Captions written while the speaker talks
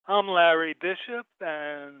I'm Larry Bishop,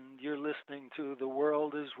 and you're listening to the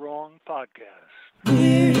World is Wrong podcast.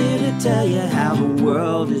 We're here to tell you how the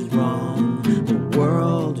world is wrong. The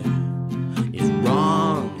world is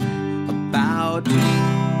wrong about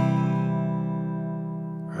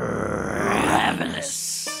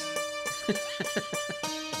Ravenous.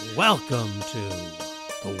 Welcome to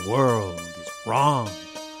The World is Wrong,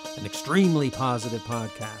 an extremely positive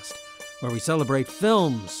podcast where we celebrate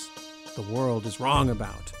films the world is wrong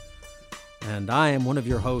about. And I am one of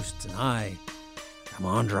your hosts, and I am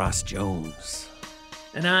Andras Jones.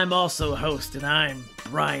 And I'm also a host, and I'm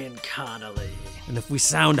Brian Connolly. And if we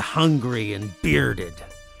sound hungry and bearded,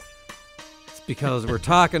 it's because we're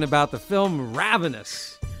talking about the film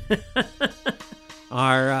Ravenous. The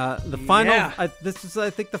final. This is, I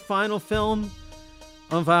think, the final film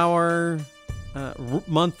of our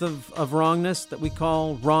month of wrongness that we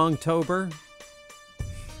call Wrongtober.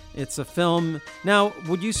 It's a film. Now,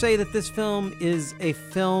 would you say that this film is a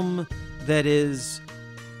film that is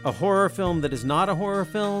a horror film that is not a horror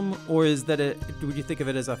film, or is that would you think of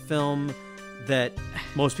it as a film that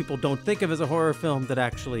most people don't think of as a horror film that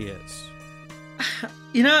actually is?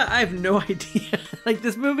 You know, I have no idea. Like,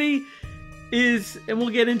 this movie is, and we'll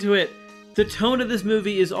get into it, the tone of this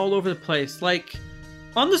movie is all over the place. Like,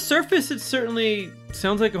 on the surface, it certainly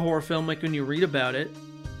sounds like a horror film, like when you read about it,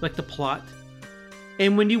 like the plot.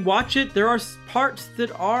 And when you watch it, there are parts that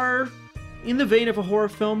are in the vein of a horror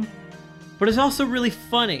film, but it's also really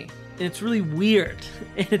funny, and it's really weird,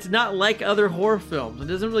 and it's not like other horror films. It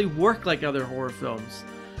doesn't really work like other horror films.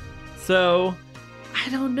 So, I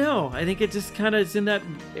don't know. I think it just kind of is in that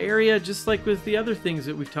area, just like with the other things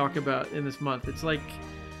that we've talked about in this month. It's like,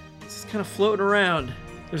 it's just kind of floating around.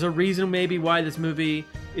 There's a reason maybe why this movie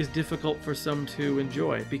is difficult for some to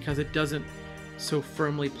enjoy, because it doesn't so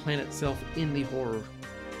firmly plant itself in the horror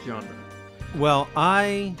genre. Well,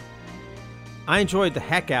 I enjoyed the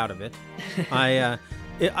heck out of it. I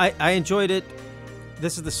enjoyed it.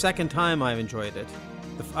 This is the second time I've enjoyed it.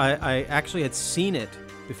 I actually had seen it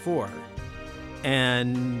before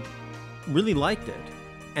and really liked it,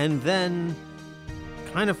 and then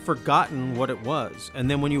kind of forgotten what it was. And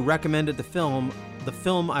then when you recommended the film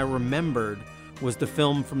I remembered was the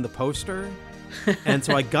film from the poster. And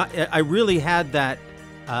so I really had that,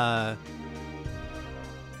 I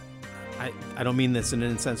don't mean this in an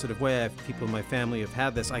insensitive way. People in my family have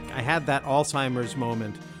had this. I had that Alzheimer's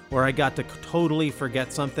moment where I got to totally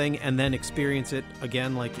forget something and then experience it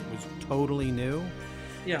again like it was totally new.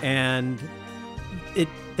 Yeah. And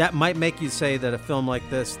that might make you say that a film like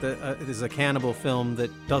this that is a cannibal film that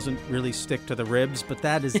doesn't really stick to the ribs, but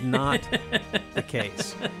that is not the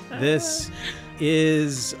case. This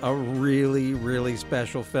is a really, really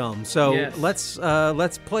special film. So yes.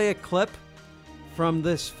 Let's play a clip from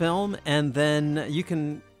this film, and then you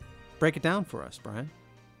can break it down for us, Brian.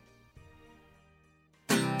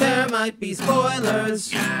 There might be spoilers.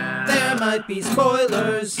 There might be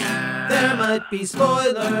spoilers. There might be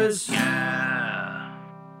spoilers.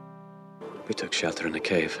 We took shelter in a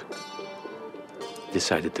cave.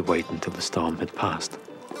 Decided to wait until the storm had passed.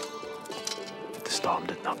 But the storm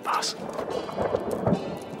did not pass.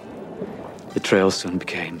 The trail soon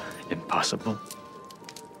became impassable.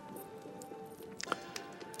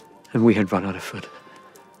 And we had run out of food.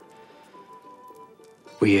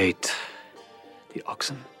 We ate the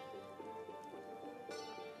oxen,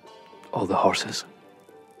 all the horses,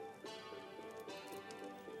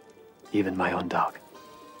 even my own dog.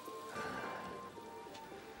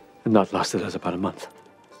 And that lasted us about a month.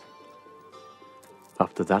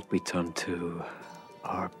 After that, we turned to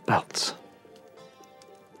our belts,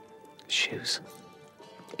 shoes,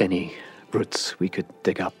 any roots we could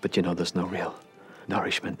dig up, but there's no real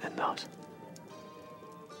nourishment in those.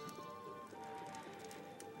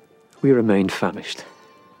 We remained famished.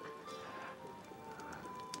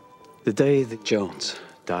 The day that Jones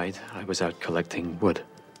died, I was out collecting wood.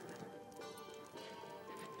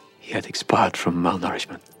 He had expired from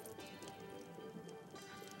malnourishment.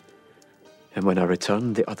 And when I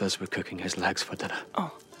returned, the others were cooking his legs for dinner.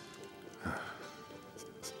 Oh.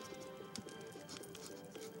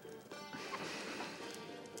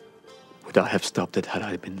 Would I have stopped it had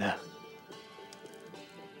I been there?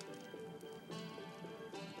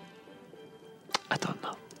 I don't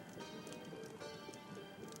know.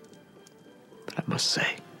 But I must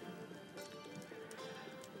say,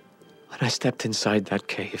 when I stepped inside that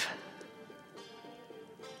cave,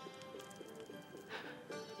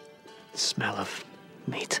 the smell of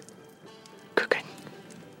meat cooking,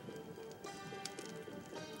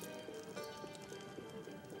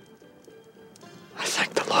 I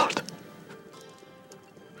thank the Lord.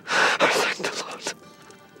 I thank the Lord.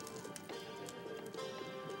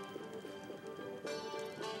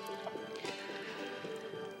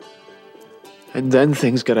 And then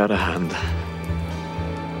things got out of hand.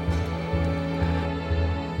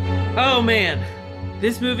 Oh man,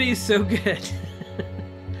 this movie is so good.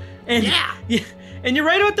 And yeah, and you're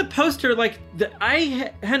right about the poster. Like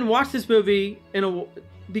I hadn't watched this movie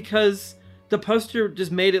because the poster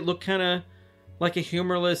just made it look kind of like a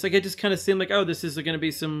humorless. Like it just kind of seemed like, oh, this is going to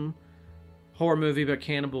be some horror movie about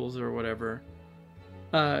cannibals or whatever.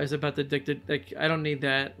 It's about the addicted. Like I don't need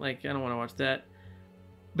that. Like I don't want to watch that.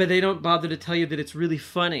 But they don't bother to tell you that it's really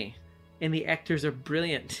funny, and the actors are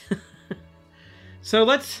brilliant. So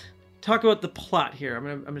let's talk about the plot here.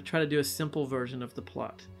 I'm gonna try to do a simple version of the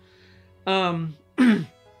plot.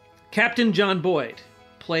 Captain John Boyd,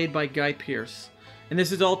 played by Guy Pearce, and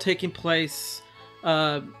this is all taking place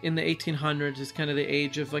in the 1800s. It's kind of the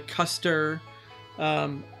age of like Custer.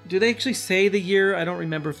 Do they actually say the year? I don't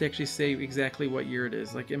remember if they actually say exactly what year it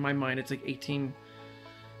is. Like in my mind, it's like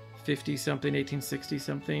 1850 something, 1860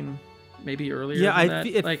 something, maybe earlier. Yeah,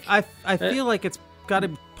 than that. I feel like it's got to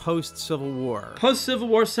be post Civil War. Post Civil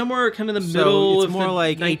War, somewhere kind of the middle. It's of more the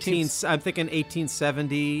like 19th. I'm thinking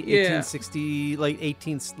 1870, Yeah. 1860, late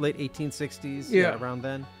 1860s. Yeah. Around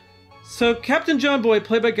then. So Captain John Boyd,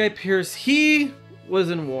 played by Guy Pearce, he was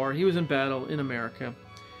in war. He was in battle in America,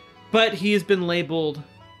 but he has been labeled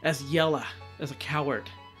as Yella, as a coward,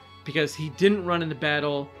 because he didn't run into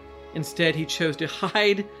battle. Instead, he chose to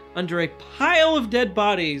hide under a pile of dead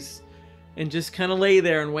bodies and just kind of lay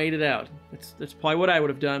there and wait it out. That's probably what I would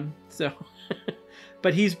have done. So,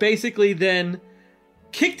 but he's basically then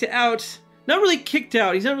kicked out. Not really kicked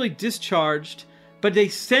out. He's not really discharged, but they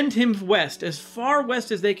send him west, as far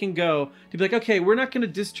west as they can go, to be like, okay, we're not going to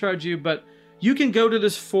discharge you, but you can go to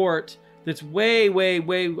this fort that's way, way,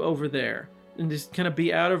 way over there, and just kind of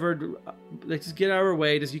be out of our, like, just get out of our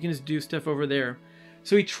way. You can just do stuff over there.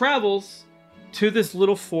 So he travels to this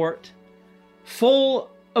little fort full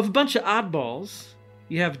of a bunch of oddballs.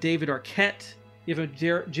 You have David Arquette, you have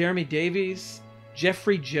Jeremy Davies,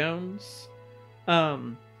 Jeffrey Jones,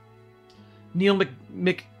 Neil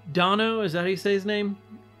McDonough, is that how you say his name?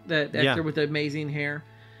 That actor with the amazing hair.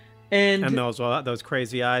 And those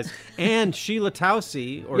crazy eyes. And Sheila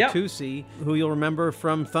Tousey, or Toosey, who you'll remember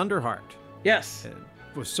from Thunderheart. Yes.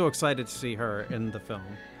 Was so excited to see her in the film.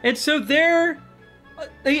 And so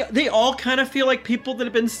they all kind of feel like people that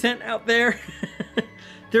have been sent out there.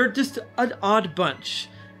 They're just an odd bunch.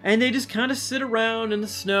 And they just kind of sit around in the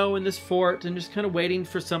snow in this fort and just kind of waiting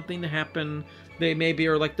for something to happen. They maybe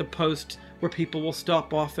are like the post where people will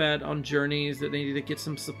stop off at on journeys that they need to get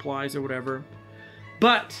some supplies or whatever.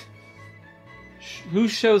 But who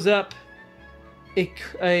shows up? A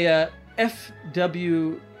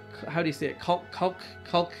FW, how do you say it? Calhoun?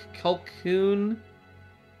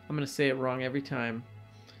 I'm going to say it wrong every time.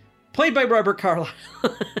 Played by Robert Carlyle.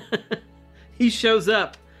 He shows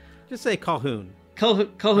up. Just say Calhoun.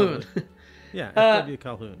 Calhoun. Yeah, FW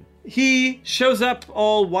Calhoun. He shows up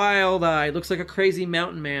all wild-eyed, looks like a crazy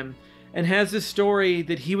mountain man, and has this story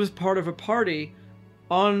that he was part of a party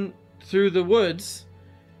on through the woods.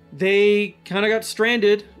 They kind of got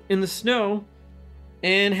stranded in the snow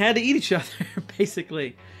and had to eat each other,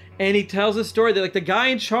 basically. And he tells a story that like the guy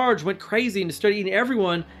in charge went crazy and started eating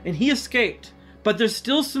everyone, and he escaped. But there's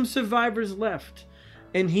still some survivors left.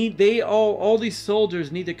 And all these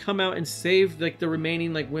soldiers need to come out and save like the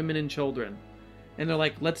remaining like women and children. And they're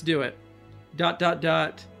like, let's do it. ...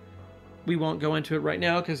 We won't go into it right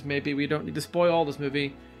now because maybe we don't need to spoil all this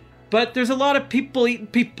movie. But there's a lot of people eating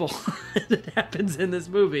people that happens in this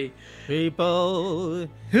movie. People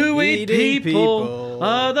who eat people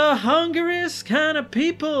are the hungriest kind of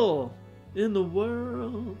people in the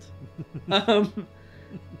world.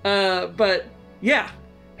 But yeah.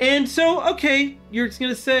 And so, okay, you're just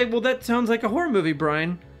going to say, well, that sounds like a horror movie,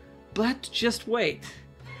 Brian. But just wait.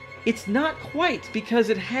 It's not quite, because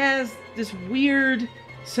it has this weird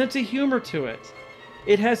sense of humor to it.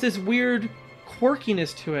 It has this weird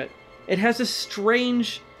quirkiness to it. It has a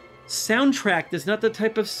strange soundtrack that's not the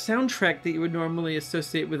type of soundtrack that you would normally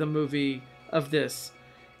associate with a movie of this.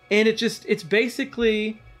 And it's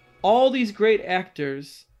basically all these great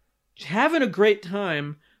actors having a great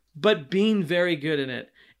time, but being very good in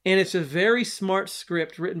it. And it's a very smart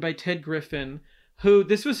script written by Ted Griffin, who,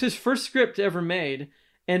 this was his first script ever made.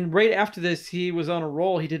 And right after this, he was on a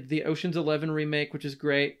roll. He did the Ocean's 11 remake, which is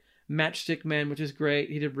great. Matchstick Men, which is great.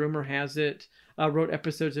 He did Rumor Has It. Wrote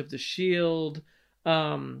episodes of The Shield.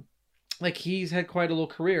 He's had quite a little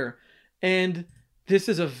career. And this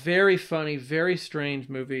is a very funny, very strange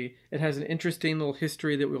movie. It has an interesting little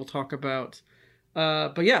history that we'll talk about.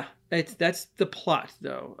 But yeah, that's the plot,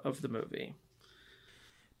 though, of the movie.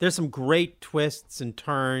 There's some great twists and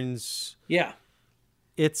turns. Yeah.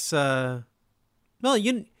 It's Well,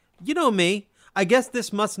 you know me. I guess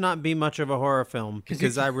this must not be much of a horror film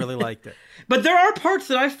because I really liked it. But there are parts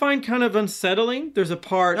that I find kind of unsettling. There's a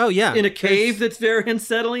part in a cave that's very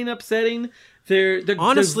unsettling, upsetting.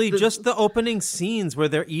 Honestly, just the opening scenes where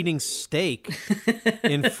they're eating steak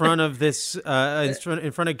in front of this,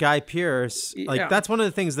 in front of Guy Pearce, like that's one of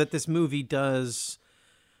the things that this movie does.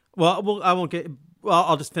 Well, I won't get. Well,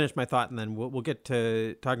 I'll just finish my thought and then we'll get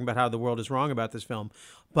to talking about how the world is wrong about this film.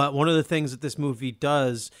 But one of the things that this movie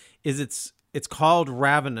does is it's called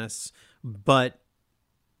Ravenous, but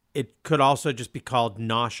it could also just be called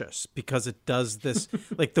nauseous because it does this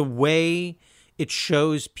like the way it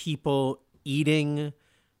shows people eating,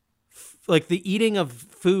 like the eating of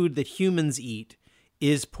food that humans eat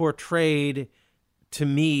is portrayed to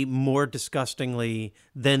me more disgustingly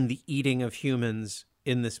than the eating of humans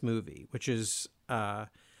in this movie, which is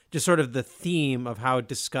just sort of the theme of how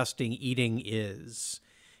disgusting eating is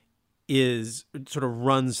sort of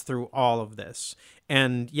runs through all of this.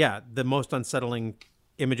 And yeah, the most unsettling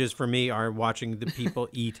images for me are watching the people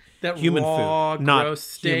eat that human raw, food, not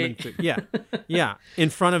gross human steak. food. Yeah, in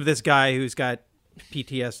front of this guy who's got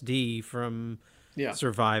PTSD from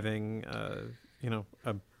surviving,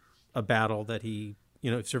 a battle that he,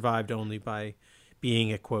 survived only by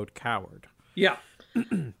being a quote coward. Yeah,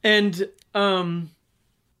 and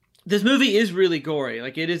this movie is really gory.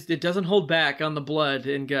 Like it doesn't hold back on the blood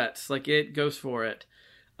and guts. Like it goes for it.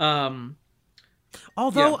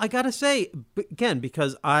 Although I gotta say, again,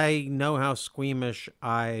 because I know how squeamish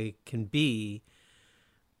I can be,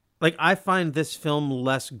 like I find this film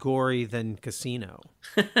less gory than Casino.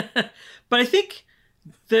 But I think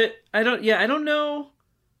that I don't know.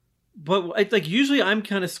 But like usually I'm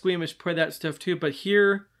kind of squeamish for that stuff too. But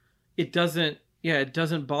here, it doesn't. Yeah, it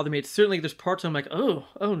doesn't bother me. It's certainly there's parts I'm like, oh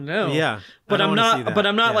no. Yeah, but I'm not. But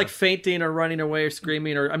I'm not like fainting or running away or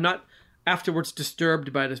screaming, or I'm not afterwards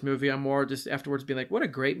disturbed by this movie. I'm more just afterwards being like, what a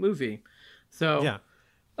great movie. So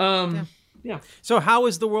yeah. So how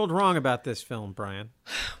is the world wrong about this film, Brian?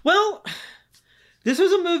 Well, this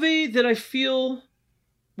was a movie that I feel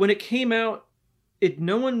when it came out,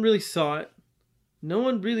 no one really saw it. No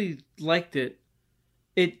one really liked it.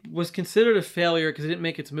 It was considered a failure because it didn't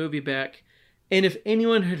make its movie back. And if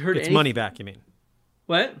anyone had heard its money back, you mean?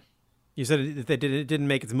 What? You said it didn't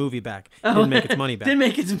make its movie back. It didn't make its money back. Didn't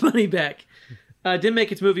make its money back. Didn't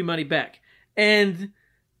make its movie money back. And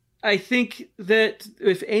I think that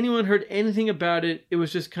if anyone heard anything about it, it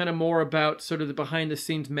was just kind of more about sort of the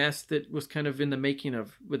behind-the-scenes mess that was kind of in the making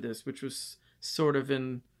of with this, which was sort of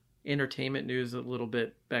in entertainment news a little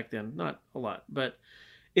bit back then. Not a lot, but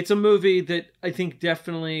it's a movie that I think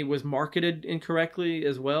definitely was marketed incorrectly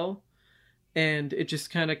as well. And it just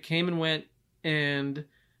kind of came and went, and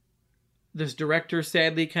this director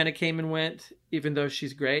sadly kind of came and went, even though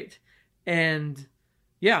she's great. And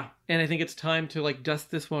yeah, and I think it's time to like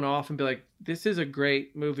dust this one off and be like, this is a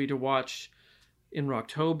great movie to watch in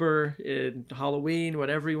Rocktober, in Halloween,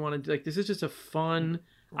 whatever you want to do. Like, this is just a fun.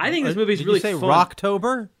 I think this movie is really fun. Did you say fun.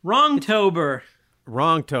 Rocktober? Wrongtober.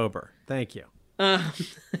 Wrongtober. Thank you.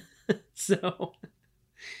 So,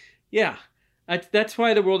 yeah. That's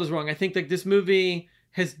why the world is wrong. I think that this movie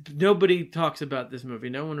nobody talks about this movie.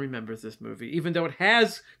 No one remembers this movie, even though it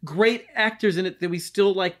has great actors in it that we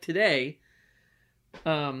still like today.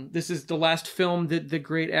 This is the last film that the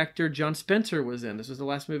great actor John Spencer was in. This was the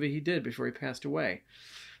last movie he did before he passed away.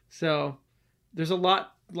 So there's a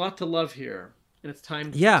lot to love here, and it's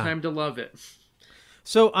time to love it.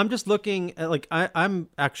 So I'm just looking at I'm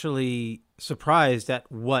actually surprised at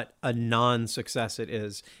what a non-success it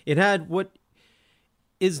is. It had what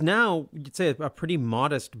is now, you'd say, a pretty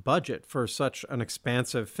modest budget for such an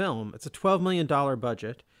expansive film. It's a $12 million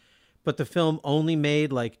budget, but the film only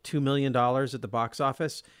made like $2 million at the box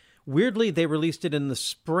office. Weirdly, they released it in the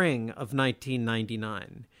spring of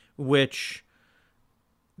 1999, which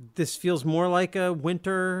this feels more like a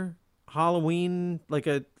winter Halloween,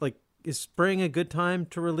 is spring a good time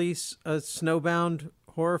to release a snowbound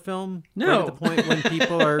horror film? No. Right at the point when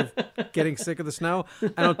people are getting sick of the snow?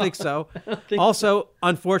 I don't think so. Also,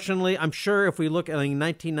 unfortunately, I'm sure if we look at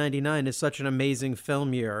 1999 is such an amazing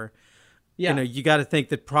film year. Yeah. You got to think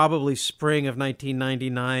that probably spring of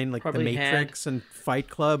 1999, like probably The Matrix and Fight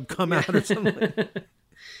Club come out or something.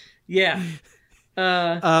 Yeah.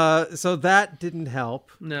 So that didn't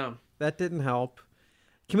help. No. That didn't help.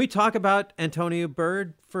 Can we talk about Antonia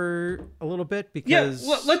Bird for a little bit? Because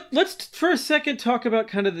let's for a second talk about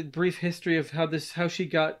kind of the brief history of how she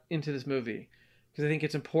got into this movie, because I think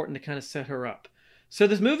it's important to kind of set her up. So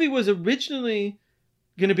this movie was originally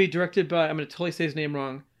going to be directed by, I'm going to totally say his name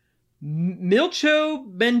wrong, Milcho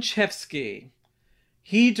Menchevsky.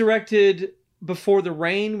 He directed Before the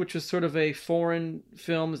Rain, which was sort of a foreign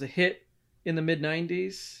film, was a hit in the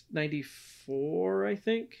mid-90s, 94, I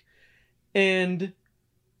think. And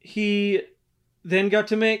he then got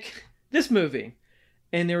to make this movie.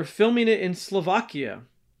 And they were filming it in Slovakia,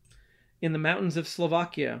 in the mountains of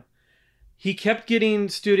Slovakia. He kept getting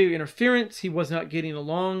studio interference. He was not getting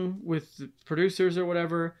along with the producers or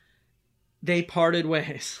whatever. They parted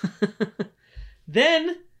ways.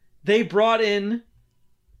 Then they brought in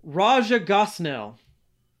Raja Gosnell,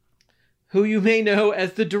 who you may know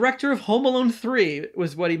as the director of Home Alone 3,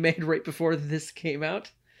 was what he made right before this came out.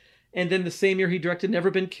 And then the same year he directed Never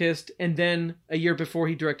Been Kissed, and then a year before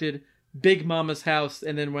he directed Big Mama's House,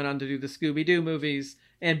 and then went on to do the Scooby-Doo movies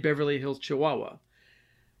and Beverly Hills Chihuahua.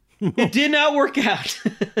 It did not work out.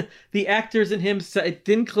 The actors and him, it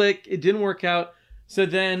didn't click, it didn't work out. So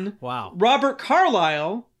then Robert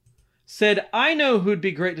Carlyle said, I know who'd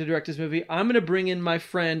be great to direct this movie. I'm going to bring in my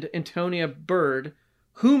friend Antonia Bird,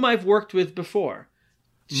 whom I've worked with before.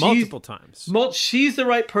 Multiple times. She's the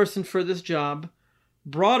right person for this job.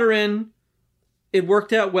 Brought her in. It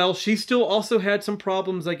worked out well. She still also had some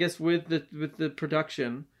problems, I guess, with the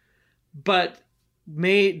production. But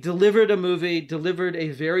delivered a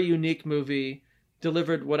very unique movie,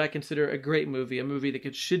 delivered what I consider a great movie, a movie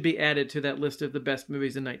that should be added to that list of the best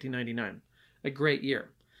movies in 1999. A great year.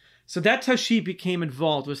 So that's how she became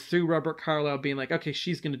involved, was through Robert Carlyle being like, okay,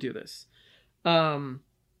 she's going to do this. Now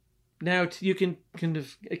you can kind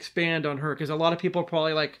of expand on her, because a lot of people are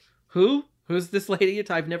probably like, who? Who's this lady?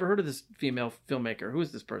 I've never heard of this female filmmaker. Who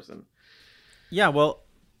is this person? Yeah, well,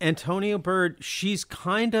 Antonia Bird, she's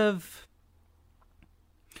kind of...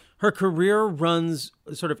 Her career runs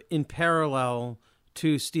sort of in parallel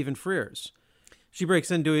to Stephen Frears. She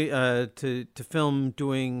breaks into to film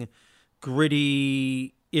doing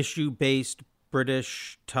gritty, issue-based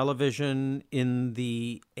British television in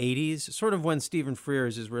the 80s, sort of when Stephen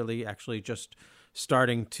Frears is really actually just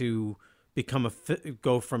starting to become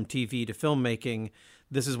go from TV to filmmaking.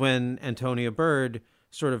 This is when Antonia Bird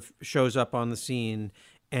sort of shows up on the scene,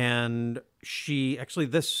 and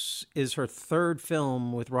this is her third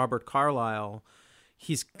film with Robert Carlyle.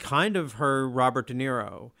 He's kind of her Robert De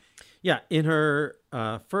Niro. Yeah, in her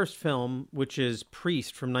first film, which is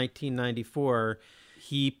Priest from 1994,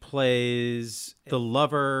 he plays the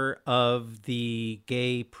lover of the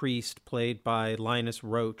gay priest played by Linus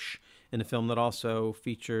Roach in a film that also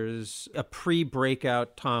features a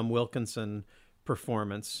pre-breakout Tom Wilkinson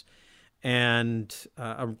performance. And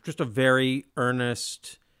just a very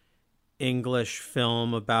earnest English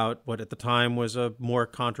film about what at the time was a more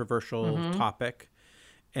controversial topic.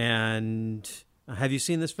 And have you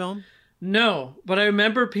seen this film? No, but I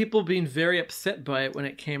remember people being very upset by it when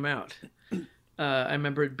it came out. I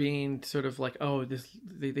remember it being sort of like, oh,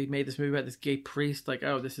 they made this movie about this gay priest, like,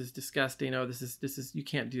 oh, this is disgusting, oh, this is you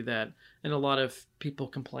can't do that, and a lot of people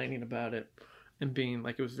complaining about it and being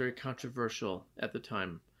like it was very controversial at the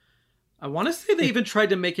time. I want to say they even tried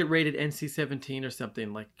to make it rated NC-17 or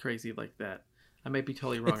something like crazy like that. I might be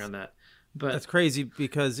totally wrong on that, but that's crazy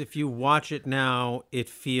because if you watch it now, it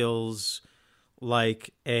feels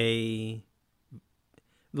like not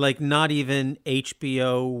even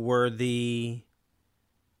HBO worthy.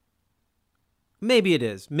 Maybe it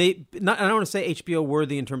is. I don't want to say HBO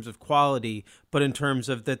worthy in terms of quality, but in terms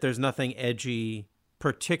of that there's nothing edgy,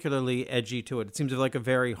 particularly edgy to it. It seems like a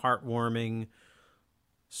very heartwarming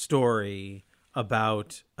story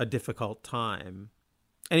about a difficult time.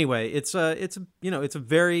 Anyway, it's a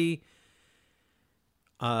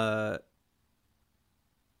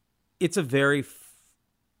very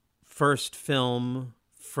first film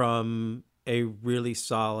from a really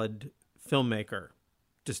solid filmmaker,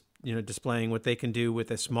 just displaying what they can do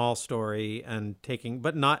with a small story and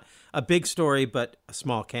but not a big story, but a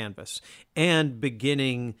small canvas, and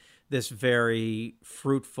beginning this very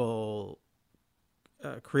fruitful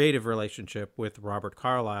creative relationship with Robert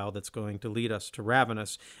Carlyle that's going to lead us to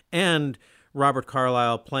Ravenous, and Robert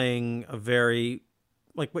Carlyle playing a very,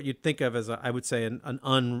 like what you'd think of as I would say an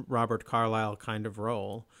un-Robert Carlyle kind of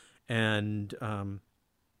role. And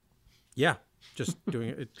just doing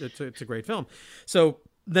it. It's a great film. So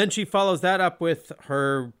then she follows that up with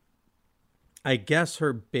her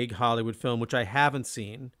big Hollywood film, which I haven't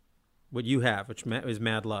seen, what you have, which is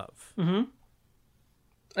Mad Love. Mm-hmm.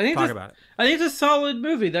 Talk about it. I think it's a solid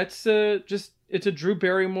movie. That's it's a Drew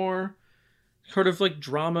Barrymore sort of like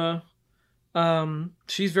drama.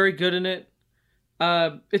 She's very good in it.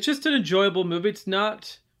 It's just an enjoyable movie. It's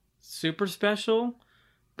not super special,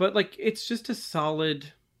 but like it's just a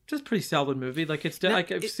solid, just pretty solid movie. Like I've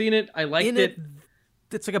seen it. I liked it.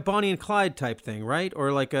 It's like a Bonnie and Clyde type thing, right?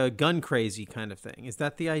 Or like a gun crazy kind of thing. Is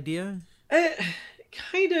that the idea?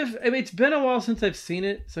 Kind of. I mean, it's been a while since I've seen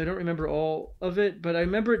it, so I don't remember all of it. But I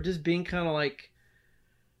remember it just being kind of like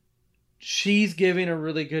she's giving a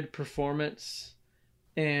really good performance,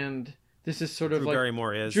 and this is sort of Drew like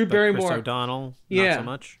Barrymore is. Drew but Barrymore. Chris O'Donnell, Yeah. not so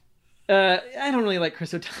much. I don't really like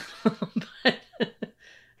Chris O'Donnell, but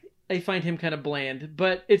I find him kind of bland.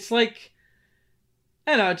 But it's like,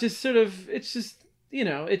 I don't know, just sort of, it's just,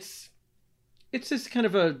 it's just kind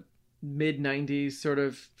of a mid-90s sort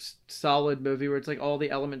of solid movie where it's like all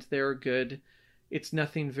the elements there are good. It's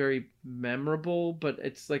nothing very memorable, but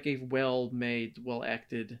it's like a well-made,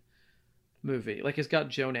 well-acted movie. Like it's got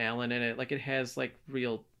Joan Allen in it. Like it has like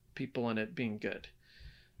real people in it being good.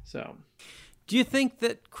 So, do you think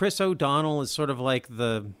that Chris O'Donnell is sort of like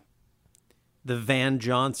the Van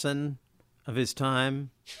Johnson of his time?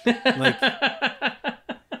 Like,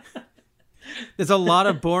 there's a lot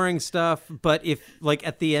of boring stuff, but if like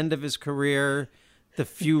at the end of his career, the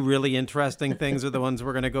few really interesting things are the ones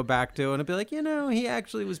we're going to go back to, and it'll be like, he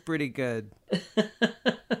actually was pretty good.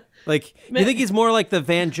 Like, do you think he's more like the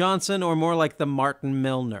Van Johnson or more like the Martin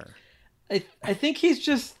Milner? I think he's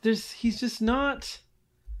just not.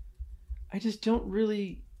 I just don't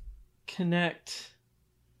really connect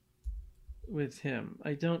with him.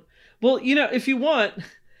 I don't. Well, if you want,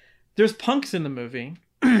 there's punks in the movie,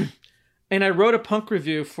 and I wrote a punk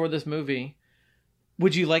review for this movie.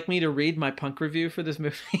 Would you like me to read my punk review for this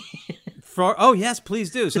movie? Oh yes,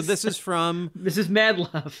 please do. So this is from Mad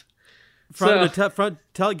Love.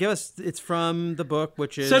 Give us. It's from the book,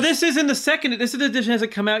 which is. So this is in the second. This edition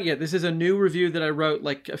hasn't come out yet. This is a new review that I wrote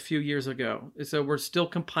like a few years ago. So we're still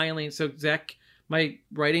compiling. So Zach, my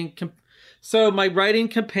writing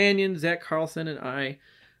companion Zach Carlson and I,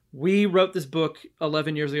 we wrote this book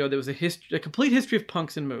 11 years ago. There was a complete history of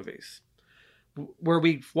punks in movies, where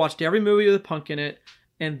we watched every movie with a punk in it,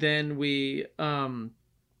 and then we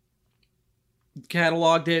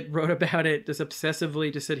cataloged it, wrote about it, just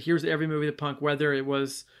obsessively, just said, here's every movie of punk, whether it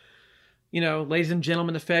was, Ladies and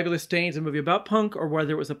Gentlemen, The Fabulous Stains, a movie about punk, or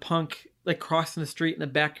whether it was a punk like crossing the street in the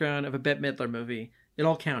background of a Bette Midler movie. It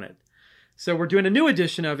all counted. So we're doing a new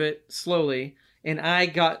edition of it slowly, and I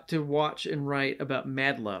got to watch and write about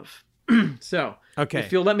Mad Love. So, okay,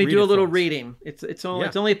 if you'll let me do a little reading, it's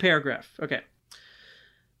only a paragraph. Okay.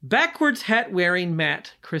 Backwards hat-wearing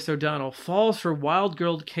Matt, Chris O'Donnell, falls for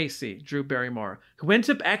wild-girled Casey, Drew Barrymore, who ends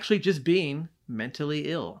up actually just being mentally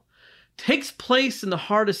ill. Takes place in the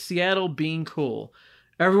heart of Seattle being cool.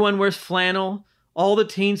 Everyone wears flannel. All the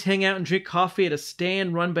teens hang out and drink coffee at a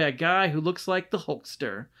stand run by a guy who looks like the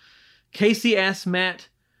Hulkster. Casey asks Matt,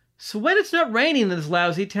 "So when it's not raining in this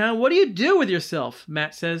lousy town, what do you do with yourself?"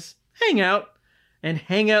 Matt says, "Hang out." And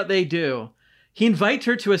hang out they do. He invites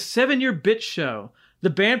her to a 7-year bitch show. The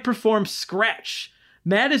band performs Scratch.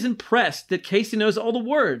 Matt is impressed that Casey knows all the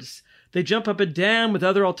words. They jump up and down with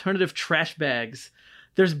other alternative trash bags.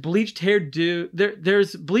 There's bleached-haired dude,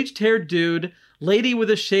 lady with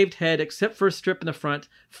a shaved head except for a strip in the front,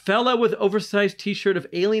 fella with oversized t-shirt of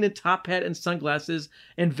alien and top hat and sunglasses,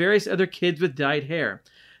 and various other kids with dyed hair.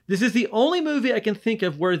 This is the only movie I can think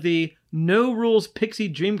of where the no-rules pixie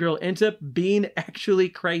dream girl ends up being actually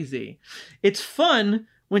crazy. It's fun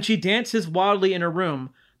when she dances wildly in her room,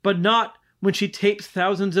 but not when she tapes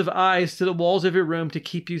thousands of eyes to the walls of your room to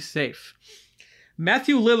keep you safe.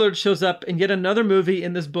 Matthew Lillard shows up in yet another movie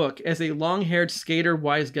in this book as a long-haired skater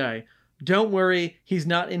wise guy. Don't worry, he's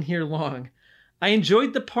not in here long. I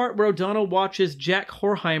enjoyed the part where O'Donnell watches Jack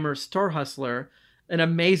Horkheimer's Star Hustler, an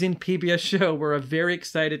amazing PBS show where a very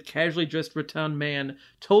excited, casually dressed rotund man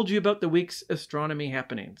told you about the week's astronomy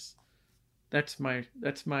happenings. That's my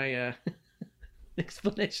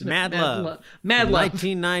explanation. Mad of Love. Mad Love.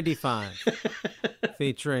 1995.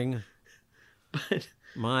 Featuring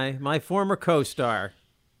my former co-star,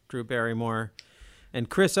 Drew Barrymore, and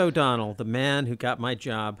Chris O'Donnell, the man who got my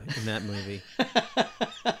job in that movie.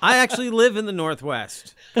 I actually live in the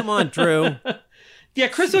Northwest. Come on, Drew. Yeah,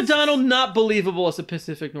 Chris O'Donnell, not believable as a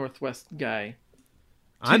Pacific Northwest guy.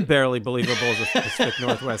 I'm barely believable as a Pacific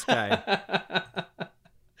Northwest guy.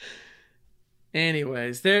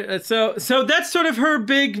 Anyways, so that's sort of her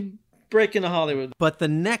big break into Hollywood. But the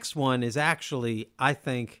next one is actually, I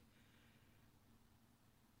think,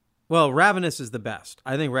 well, Ravenous is the best.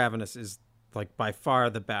 I think Ravenous is like by far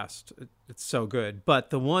the best. It's so good. But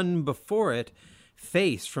the one before it,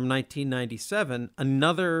 Face from 1997,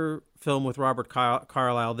 another film with Robert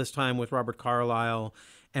Carlyle, this time with Robert Carlyle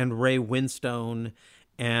and Ray Winstone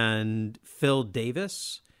and Phil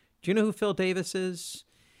Davis. Do you know who Phil Davis is?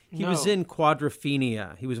 He was in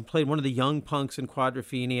Quadrophenia. He played one of the young punks in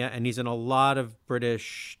Quadrophenia, and he's in a lot of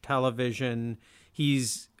British television.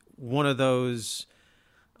 He's one of those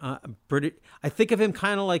British. I think of him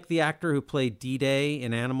kind of like the actor who played D-Day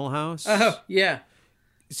in Animal House. Oh, yeah.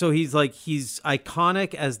 So he's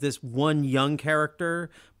iconic as this one young character,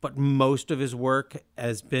 but most of his work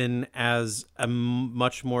has been as a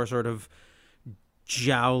much more sort of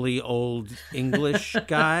jowly old English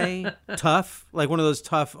guy, tough, like one of those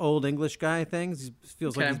tough old English guy things. He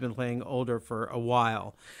feels like he's been playing older for a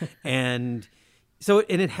while, and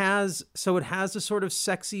it has a sort of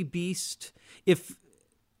sexy beast. If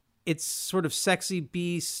it's sort of sexy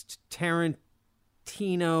beast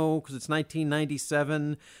Tarantino because it's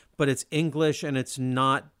 1997, but it's English and it's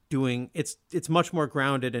not doing it's much more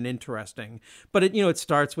grounded and interesting. But it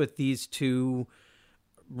starts with these two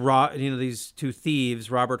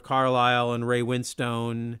thieves, Robert Carlyle and Ray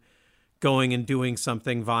Winstone, going and doing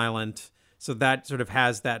something violent. So that sort of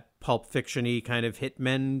has that Pulp Fiction-y kind of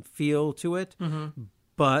hitmen feel to it. Mm-hmm.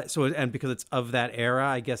 But and because it's of that era,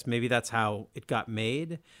 I guess maybe that's how it got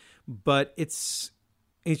made. But it's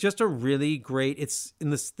just a really great. It's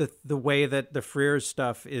in the way that the Frears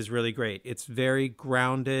stuff is really great. It's very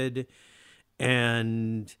grounded,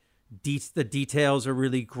 and the details are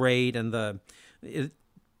really great, and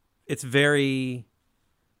it's a very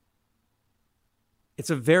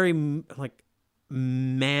like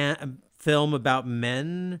film about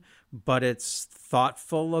men, but it's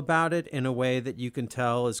thoughtful about it in a way that you can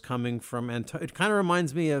tell is coming from. It kind of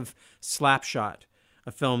reminds me of Slapshot,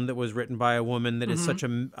 a film that was written by a woman that is such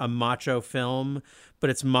a macho film, but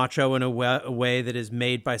it's macho in a way that is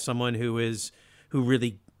made by someone who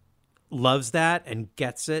really loves that and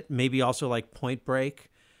gets it. Maybe also like Point Break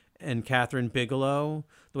and Catherine Bigelow,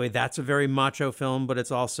 the way that's a very macho film, but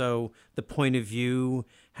it's also the point of view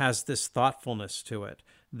has this thoughtfulness to it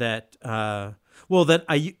that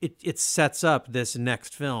it sets up this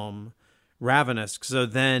next film, Ravenous. So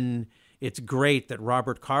then it's great that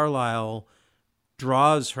Robert Carlyle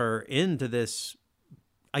draws her into this,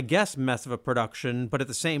 I guess, mess of a production, but at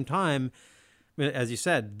the same time, as you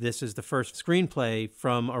said, this is the first screenplay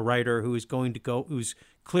from a writer who's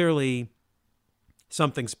clearly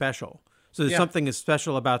something special. So there's something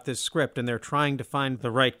special about this script, and they're trying to find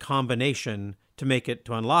the right combination to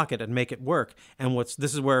unlock it and make it work. And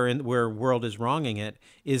this is where World is wronging it,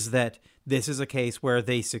 is that this is a case where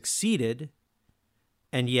they succeeded,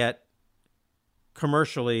 and yet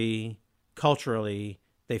commercially, culturally,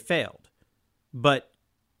 they failed. But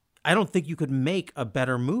I don't think you could make a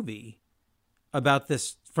better movie about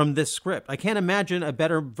this from this script. I can't imagine a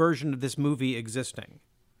better version of this movie existing.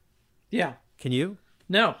 Yeah. Can you?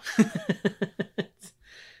 No.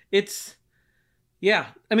 It's yeah.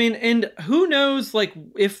 I mean, and who knows, like,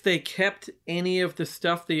 if they kept any of the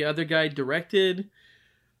stuff the other guy directed,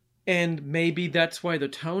 and maybe that's why the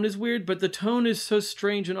tone is weird, but the tone is so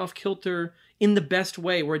strange and off-kilter in the best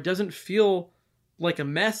way, where it doesn't feel like a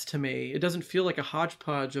mess to me. It doesn't feel like a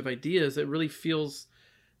hodgepodge of ideas. It really feels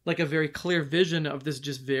like a very clear vision of this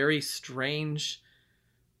just very strange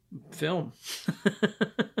film.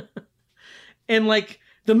 And like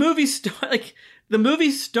the movie starts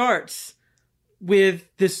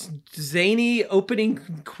with this zany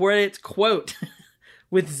opening credits quote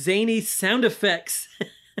with zany sound effects.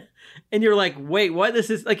 And you're like, wait, what? This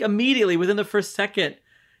is like immediately within the first second,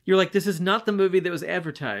 you're like, this is not the movie that was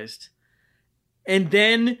advertised. And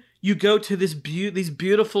then you go to these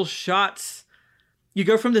beautiful shots. You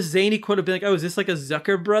go from the zany quote of being like, oh, is this like a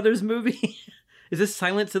Zucker Brothers movie? Is this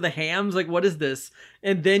Silence of the Hams? Like, what is this?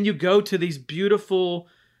 And then you go to these beautiful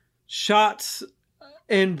shots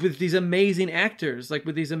and with these amazing actors, like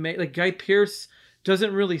with these like Guy Pearce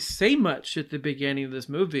doesn't really say much at the beginning of this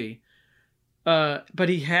movie. But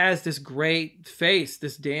he has this great face,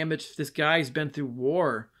 this guy's been through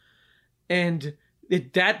war. And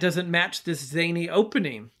that doesn't match this zany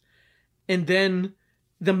opening. And then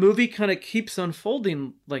the movie kind of keeps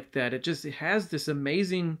unfolding like that. It has this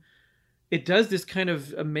amazing, it does this kind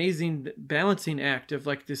of amazing balancing act of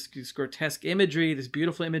like this grotesque imagery, this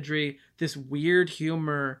beautiful imagery, this weird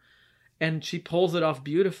humor, and she pulls it off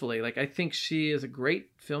beautifully. Like, I think she is a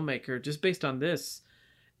great filmmaker just based on this.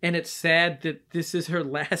 And it's sad that this is her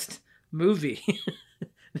last movie.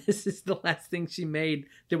 This is the last thing she made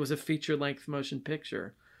that was a feature-length motion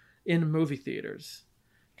picture in movie theaters.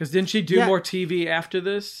 Because didn't she do more TV after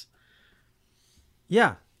this?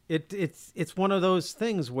 Yeah. It's one of those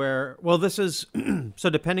things where, well, this is, so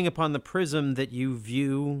depending upon the prism that you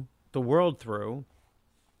view the world through,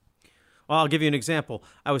 well, I'll give you an example.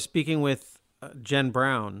 I was speaking with Jen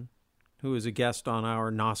Brown, who is a guest on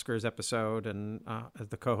our Oscars episode and as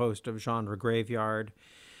the co-host of Genre Graveyard.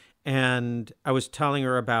 And I was telling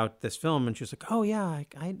her about this film, and she was like, oh, yeah,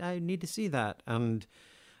 I need to see that. And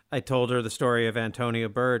I told her the story of Antonia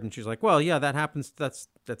Bird, and she's like, "Well, yeah, that happens. That's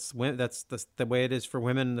the way it is for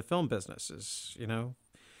women in the film business. Is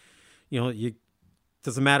you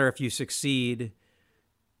doesn't matter if you succeed.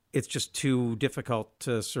 It's just too difficult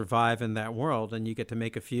to survive in that world, and you get to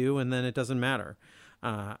make a few, and then it doesn't matter."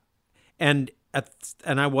 And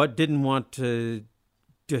I didn't want to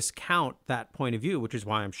discount that point of view, which is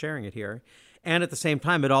why I'm sharing it here. And at the same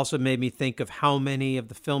time, it also made me think of how many of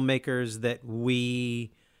the filmmakers that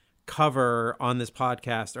we cover on this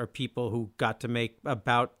podcast are people who got to make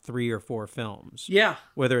about 3 or 4 films. Yeah.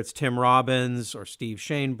 Whether it's Tim Robbins or Steve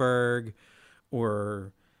Shainberg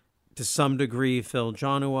or to some degree Phil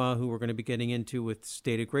Jonua, who we're going to be getting into with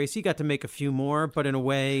State of Grace. He got to make a few more, but in a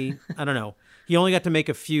way, I don't know. He only got to make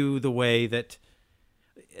a few the way that,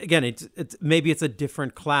 again, it's maybe it's a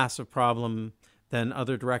different class of problem than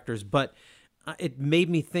other directors, but it made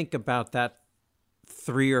me think about that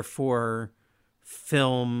 3 or 4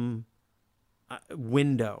 film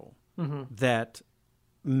window that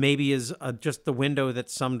maybe is just the window that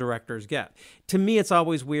some directors get. To me, it's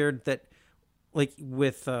always weird that, like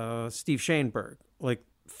with Steve Shainberg, like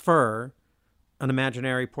Fur, An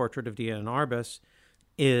Imaginary Portrait of Diana Arbus,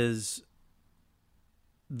 is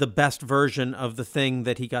the best version of the thing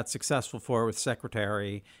that he got successful for with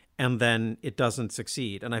Secretary, and then it doesn't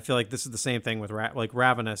succeed. And I feel like this is the same thing with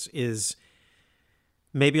Ravenous is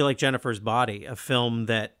maybe like Jennifer's Body, a film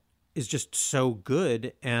that is just so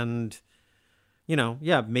good. And,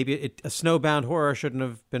 maybe a snowbound horror shouldn't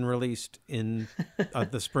have been released in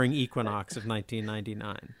the spring equinox of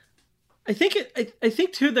 1999. I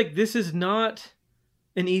think too, like, this is not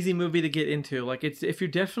an easy movie to get into. Like, if you're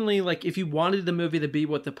definitely, like, if you wanted the movie to be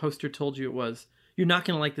what the poster told you it was, you're not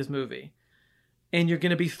going to like this movie. And you're going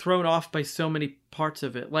to be thrown off by so many parts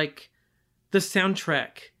of it. Like, the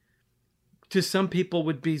soundtrack to some people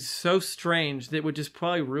would be so strange that it would just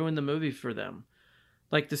probably ruin the movie for them.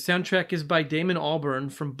 Like, the soundtrack is by Damon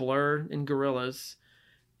Albarn from Blur and Gorillaz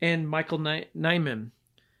and Michael Nyman.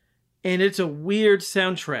 And it's a weird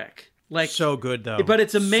soundtrack. Like, so good though. But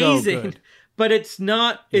it's amazing. So but it's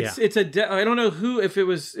not. It's I don't know who, if it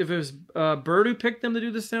was Bird who picked them to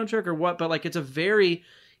do the soundtrack or what. But like, it's a very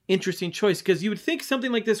interesting choice, because you would think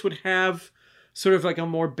something like this would have sort of like a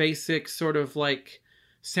more basic sort of like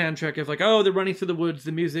soundtrack of like, oh, they're running through the woods.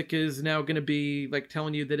 The music is now going to be like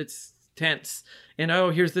telling you that it's tense, and oh,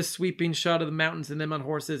 here's this sweeping shot of the mountains and them on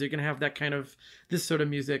horses. You're going to have that kind of this sort of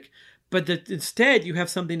music, but instead you have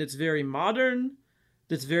something that's very modern,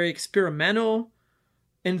 that's very experimental,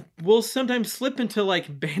 and will sometimes slip into like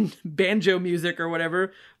banjo music or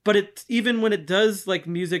whatever. But it, even when it does like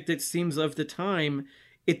music that seems of the time,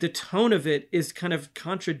 the tone of it is kind of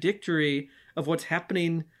contradictory of what's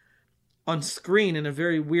happening on screen in a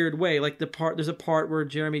very weird way. Like there's a part where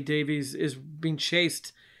Jeremy Davies is being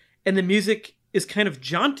chased, and the music is kind of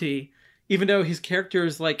jaunty, even though his character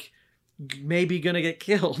is like maybe gonna get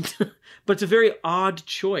killed. But it's a very odd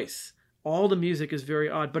choice. All the music is very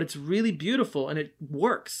odd, but it's really beautiful, and it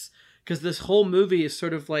works because this whole movie is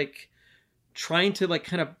sort of like trying to like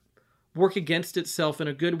kind of work against itself in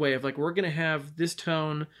a good way of like, we're going to have this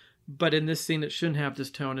tone, but in this scene it shouldn't have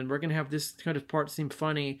this tone, and we're going to have this kind of part seem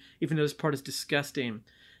funny even though this part is disgusting.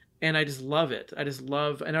 And I just love it. I just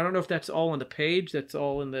love, and I don't know if that's all on the page, that's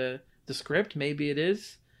all in the script, maybe it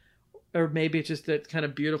is, or maybe it's just that kind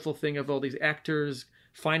of beautiful thing of all these actors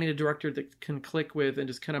finding a director that can click with and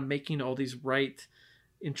just kind of making all these right,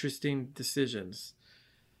 interesting decisions.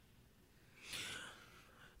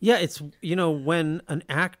 Yeah, it's, when an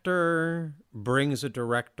actor brings a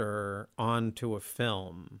director onto a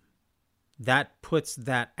film, that puts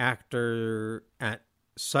that actor at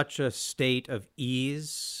such a state of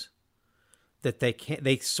ease that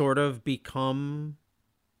they sort of become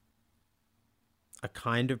a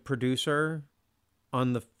kind of producer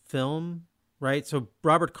on the film, right? So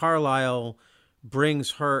Robert Carlyle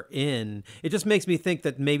brings her in. It just makes me think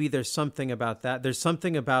that maybe there's something about that. There's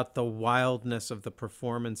something about the wildness of the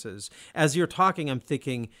performances. As you're talking, I'm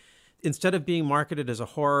thinking, instead of being marketed as a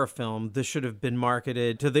horror film, this should have been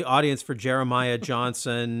marketed to the audience for Jeremiah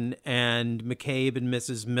Johnson and McCabe and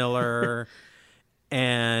Mrs. Miller.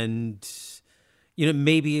 And,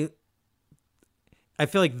 maybe I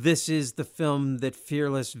feel like this is the film that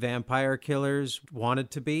Fearless Vampire Killers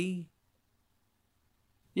wanted to be.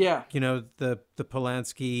 Yeah. The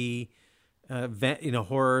Polanski,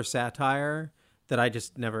 horror satire that I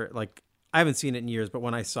just never, like, I haven't seen it in years, but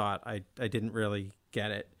when I saw it, I didn't really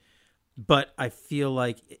get it. But I feel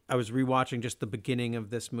like I was rewatching just the beginning of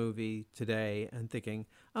this movie today and thinking,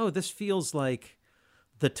 oh, this feels like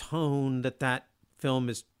the tone that film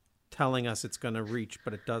is telling us it's going to reach,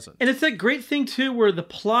 but it doesn't. And it's that great thing too, where the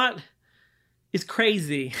plot is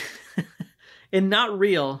crazy and not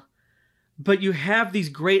real, but you have these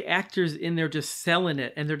great actors in there just selling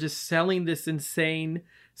it, and they're just selling this insane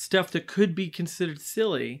stuff that could be considered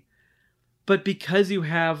silly, but because you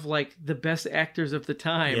have like the best actors of the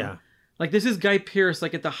time, Yeah. like this is Guy Pearce,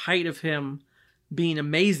 like at the height of him being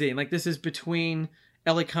amazing. Like this is between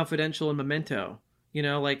LA Confidential and Memento, you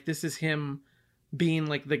know, like this is him being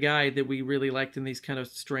like the guy that we really liked in these kind of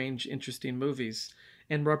strange, interesting movies.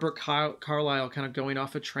 And Robert Carlyle kind of going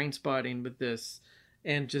off of Trainspotting with this,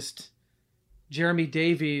 and just Jeremy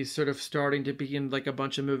Davies sort of starting to be in like a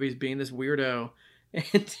bunch of movies being this weirdo.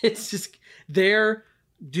 And it's just, they're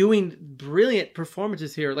doing brilliant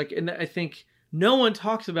performances here. Like, and I think no one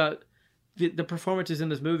talks about the performances in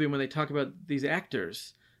this movie when they talk about these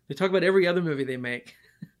actors. They talk about every other movie they make.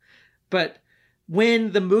 But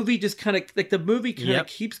when the movie just kind of, like the movie kind of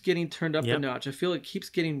keeps getting turned up a notch. I feel it keeps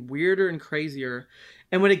getting weirder and crazier.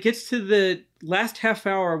 And when it gets to the last half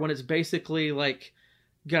hour, when it's basically like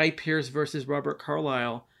Guy Pearce versus Robert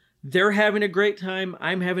Carlyle, they're having a great time.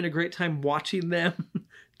 I'm having a great time watching them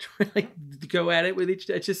try, like, go at it with each.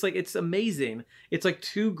 It's just like, it's amazing. It's like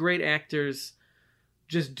two great actors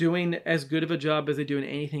just doing as good of a job as they do in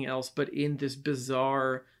anything else, but in this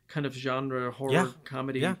bizarre kind of genre horror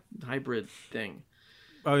comedy hybrid thing.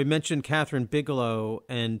 Oh, we mentioned Catherine Bigelow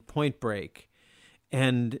and Point Break,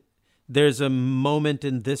 and there's a moment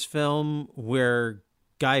in this film where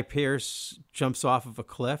Guy Pearce jumps off of a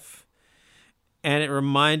cliff, and it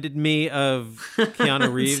reminded me of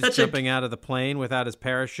Keanu Reeves jumping out of the plane without his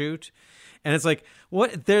parachute. And it's like,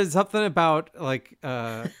 what? There's something about like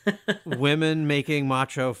women making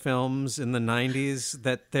macho films in the 90s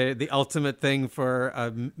that the ultimate thing for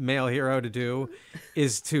a male hero to do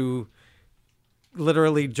is to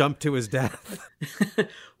literally jump to his death.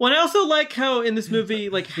 Well, I also like how in this movie,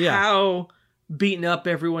 like how beaten up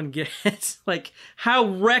everyone gets, like how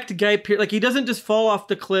wrecked Guy Pearce, like he doesn't just fall off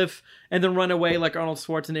the cliff and then run away like Arnold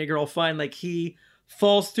Schwarzenegger all fine. Like he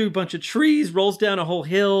falls through a bunch of trees, rolls down a whole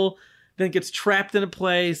hill, then gets trapped in a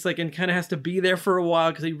place, like, and kind of has to be there for a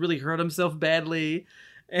while because he really hurt himself badly.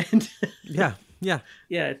 And yeah,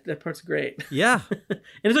 that part's great. Yeah. And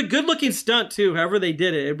it's a good looking stunt too. However they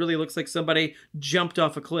did it, it really looks like somebody jumped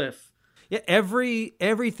off a cliff. Yeah,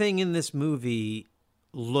 everything in this movie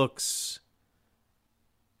looks,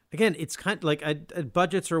 again, it's kind of like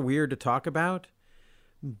budgets are weird to talk about,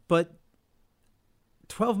 but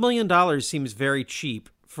 $12 million seems very cheap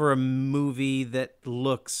for a movie that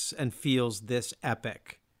looks and feels this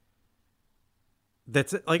epic.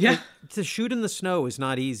 That's like, to shoot in the snow is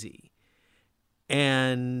not easy.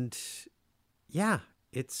 And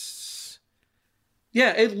it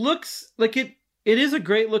looks like it is a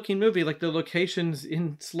great looking movie. Like the locations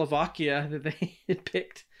in Slovakia that they had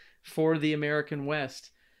picked for the American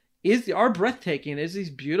West are breathtaking. There's these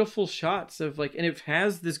beautiful shots of like, and it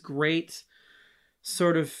has this great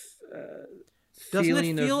sort of doesn't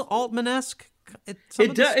it feel Altman-esque? It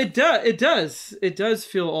does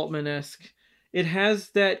feel Altman-esque. It has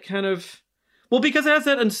that kind of, well, because it has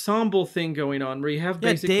that ensemble thing going on where you have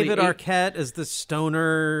basically David Arquette as the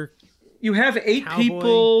stoner. You have eight cowboy.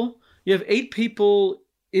 people. You have 8 people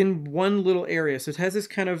in one little area. So it has this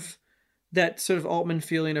kind of that sort of Altman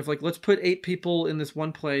feeling of like, let's put 8 people in this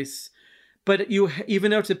one place. But even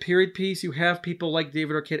though it's a period piece, you have people like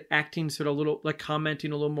David Arquette acting sort of a little, like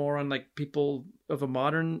commenting a little more on like people of a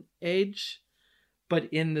modern age,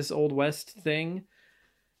 but in this Old West thing.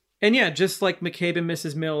 And yeah, just like McCabe and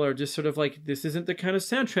Mrs. Miller, just sort of like, this isn't the kind of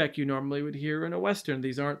soundtrack you normally would hear in a Western.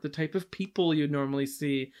 These aren't the type of people you normally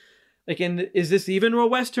see. Like, and is this even a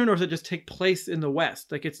Western, or does it just take place in the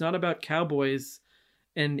West? Like, it's not about cowboys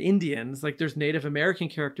and Indians. Like, there's Native American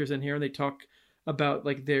characters in here, and they talk about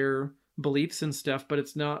like their beliefs and stuff, but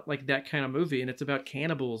it's not like that kind of movie. And it's about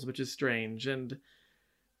cannibals, which is strange. And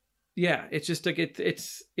yeah, it's just like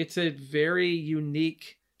it's a very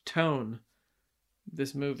unique tone,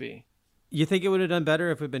 this movie. You think it would have done better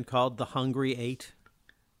if it had been called The Hungry Eight?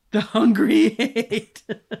 The Hungry Eight.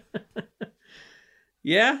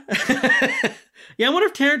 Yeah. Yeah, I wonder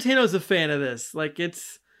if Tarantino's a fan of this. Like,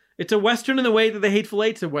 it's a Western in the way that The Hateful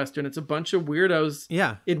Eight's a Western. It's a bunch of weirdos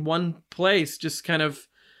in one place, just kind of,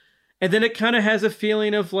 and then it kind of has a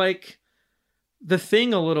feeling of like The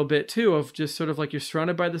Thing a little bit too, of just sort of like you're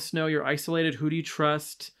surrounded by the snow, you're isolated, who do you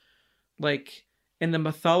trust? Like, and the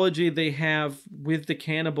mythology they have with the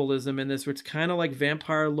cannibalism in this, where it's kind of like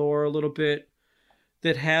vampire lore a little bit,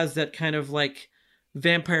 that has that kind of like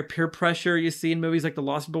vampire peer pressure you see in movies like The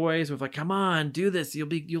Lost Boys, with like, come on, do this, you'll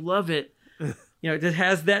love it. You know, it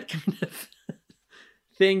has that kind of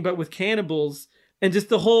thing, but with cannibals, and just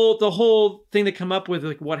the whole thing they come up with,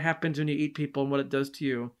 like what happens when you eat people and what it does to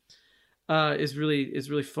you, is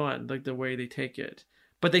really fun. Like the way they take it,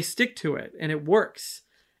 but they stick to it, and it works.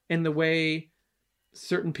 And the way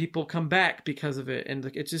certain people come back because of it, and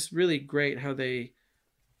like it's just really great how they.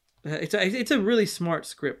 It's a really smart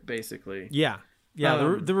script, basically. Yeah.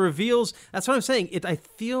 The reveals. That's what I'm saying. I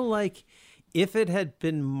feel like if it had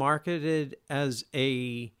been marketed as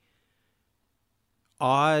a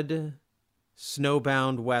odd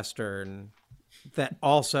snowbound western that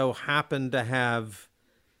also happened to have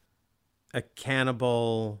a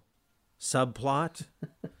cannibal subplot,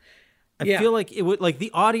 I feel like it would, like,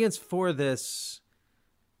 the audience for this,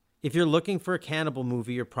 if you're looking for a cannibal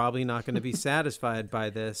movie, you're probably not going to be satisfied by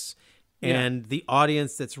this. And the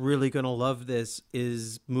audience that's really going to love this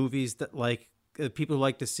is movies that, like, people who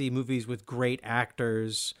like to see movies with great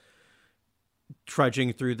actors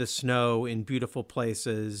trudging through the snow in beautiful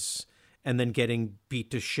places and then getting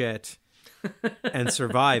beat to shit and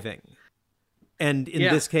surviving. And in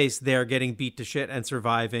this case, they're getting beat to shit and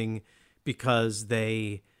surviving because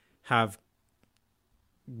they have,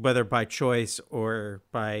 whether by choice or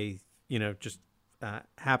by, just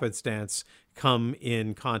happenstance, come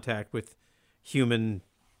in contact with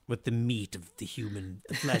the meat of the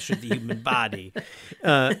flesh of the human body.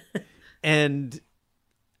 I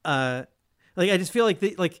just feel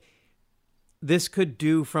like this could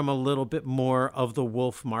do from a little bit more of the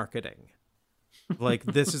wolf marketing. Like,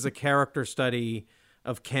 this is a character study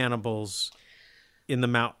of cannibals in the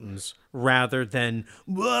mountains rather than,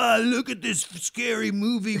 wow, look at this scary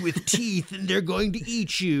movie with teeth and they're going to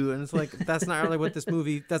eat you. And it's like, that's not really what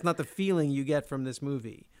that's not the feeling you get from this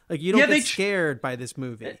movie. Like, you don't get scared by this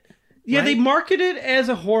movie. Yeah, right? They market it as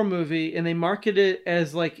a horror movie, and they market it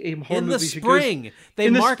as like a horror movie. In the spring. They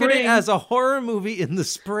market it as a horror movie in the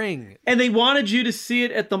spring. And they wanted you to see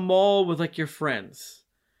it at the mall with like your friends.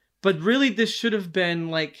 But really, this should have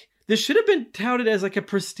been touted as like a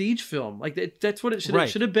prestige film. Like that's what it should have.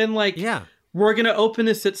 It should have been like, we're going to open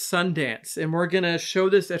this at Sundance and we're going to show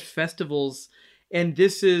this at festivals. And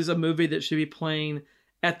this is a movie that should be playing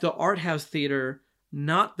at the art house theater,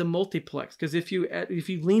 not the multiplex. Because if you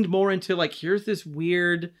leaned more into like, here's this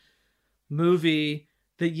weird movie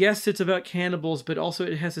that, yes, it's about cannibals, but also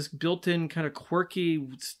it has this built-in kind of quirky,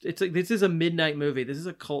 it's like, this is a midnight movie. This is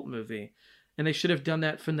a cult movie. And they should have done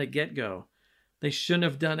that from the get-go. They shouldn't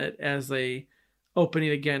have done it as a opening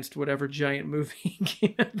against whatever giant movie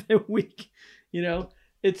came out that week.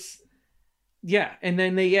 It's, and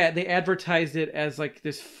then they advertised it as like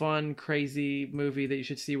this fun, crazy movie that you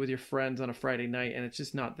should see with your friends on a Friday night, and it's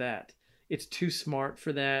just not that. It's too smart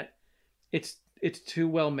for that. It's too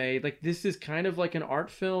well made. Like, this is kind of like an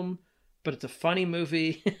art film, but it's a funny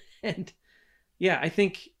movie. And I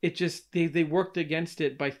think it just, they worked against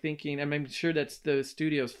it by thinking, I'm sure that's the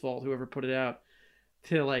studio's fault, whoever put it out,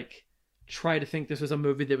 to like try to think this was a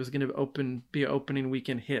movie that was going to be an opening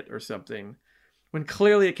weekend hit or something, when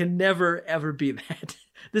clearly it can never ever be that.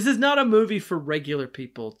 This is not a movie for regular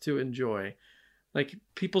people to enjoy. Like,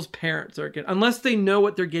 people's parents are good unless they know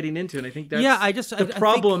what they're getting into, and I think that's the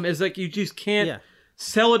problem. Is like, you just can't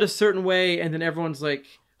sell it a certain way, and then everyone's like,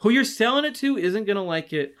 who you're selling it to isn't going to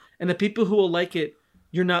like it, and the people who will like it,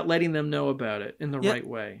 you're not letting them know about it in the right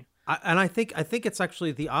way. I think it's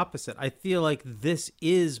actually the opposite. I feel like this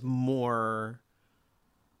is more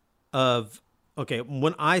of, okay,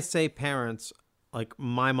 when I say parents, like,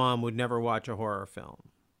 my mom would never watch a horror film.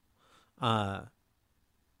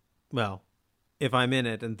 Well, if I'm in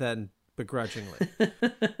it, and then begrudgingly.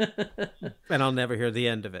 And I'll never hear the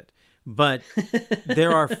end of it. But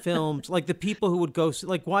there are films, like, the people who would go,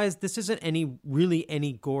 like, this isn't any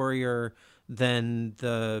gorier than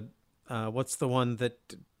the, what's the one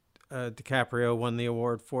that DiCaprio won the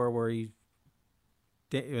award for, where he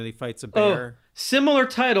fights a bear? Similar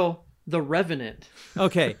title, The Revenant.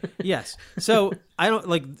 Okay, yes. So I don't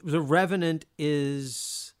like, The Revenant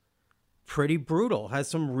is pretty brutal, has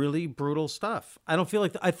some really brutal stuff. I don't feel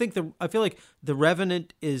like I feel like The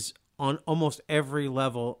Revenant is on almost every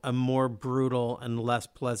level a more brutal and less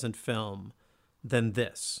pleasant film than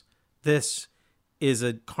this. This is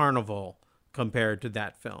a carnival compared to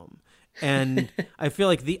that film. And I feel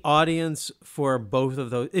like the audience for both of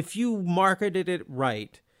those, if you marketed it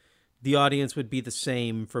right, the audience would be the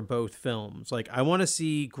same for both films. Like, I want to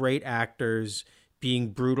see great actors being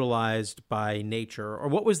brutalized by nature. Or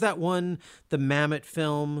what was that one, the Mammoth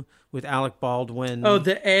film with Alec Baldwin? Oh,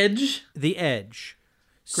 The Edge? The Edge.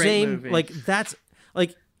 Great movie. Like, that's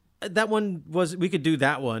like, that one was, we could do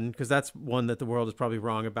that one because that's one that the world is probably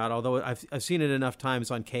wrong about. Although I've seen it enough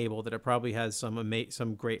times on cable that it probably has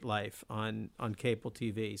some great life on cable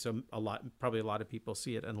TV. So probably a lot of people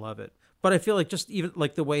see it and love it. But I feel like just even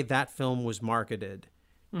like the way that film was marketed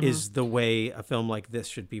is the way a film like this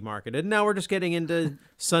should be marketed. Now we're just getting into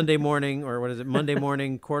Sunday morning, or what is it, Monday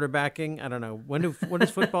morning quarterbacking. I don't know. When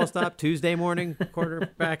does football stop? Tuesday morning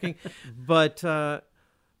quarterbacking. But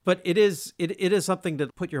it is something to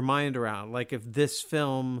put your mind around. Like if this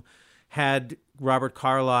film had Robert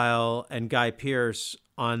Carlyle and Guy Pearce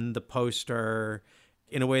on the poster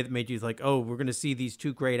in a way that made you like, oh, we're going to see these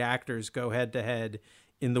two great actors go head to head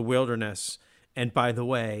in the wilderness. And by the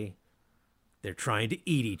way, they're trying to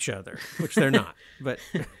eat each other, which they're not. But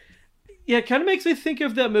yeah, it kind of makes me think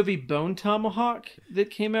of that movie Bone Tomahawk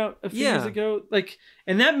that came out a few years ago. Like,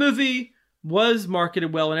 and that movie was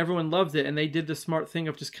marketed well and everyone loved it. And they did the smart thing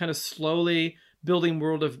of just kind of slowly building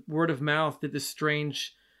word of mouth. Did this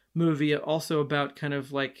strange movie also about kind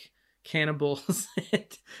of like cannibals,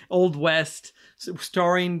 Old West,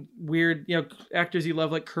 starring weird, actors you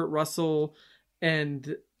love like Kurt Russell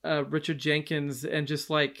and Richard Jenkins, and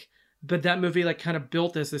just like, but that movie like kind of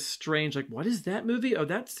built as this strange, like, what is that movie? Oh,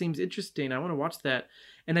 that seems interesting. I want to watch that.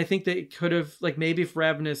 And I think they could have, like, maybe if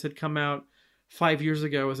Ravenous had come out 5 years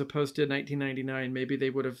ago as opposed to 1999, maybe they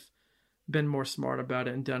would have been more smart about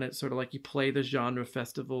it and done it sort of like you play the genre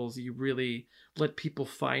festivals. You really let people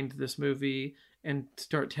find this movie and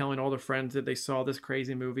start telling all their friends that they saw this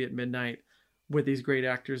crazy movie at midnight with these great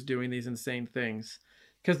actors doing these insane things.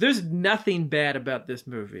 Because there's nothing bad about this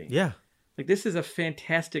movie. yeah. Like, this is a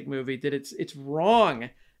fantastic movie. That it's wrong.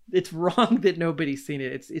 It's wrong that nobody's seen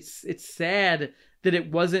it. It's sad that it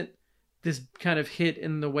wasn't this kind of hit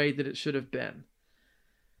in the way that it should have been.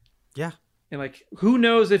 Yeah. And like, who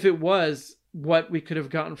knows if it was what we could have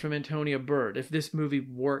gotten from Antonia Bird if this movie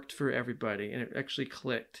worked for everybody and it actually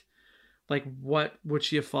clicked. Like, what would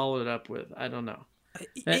she have followed it up with? I don't know.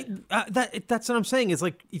 That's what I'm saying. Is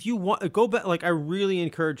like, if you want go back, like I really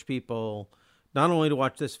encourage people not only to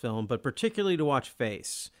watch this film, but particularly to watch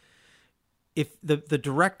Face. If the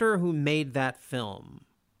director who made that film,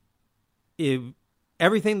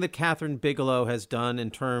 everything that Catherine Bigelow has done in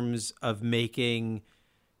terms of making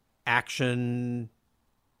action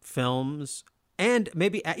films and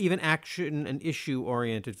maybe even action and issue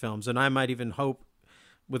oriented films, and I might even hope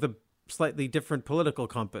with a slightly different political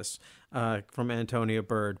compass from Antonia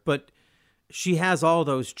Bird, but she has all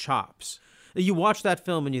those chops. You watch that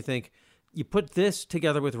film and you think, you put this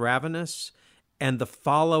together with Ravenous, and the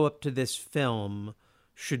follow-up to this film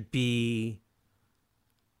should be,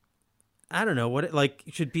 I don't know what it like.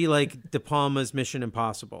 It should be like De Palma's Mission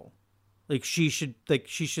Impossible. She's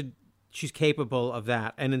capable of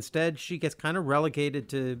that, and instead she gets kind of relegated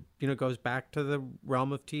to, goes back to the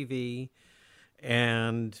realm of TV,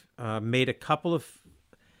 and made a couple of.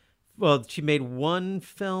 Well, she made one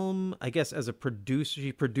film, I guess, as a producer.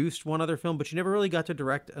 She produced one other film, but she never really got to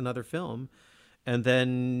direct another film. And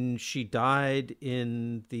then she died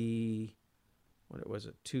in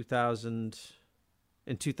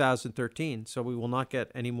 2013. So we will not get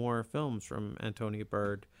any more films from Antonia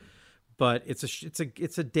Bird. But it's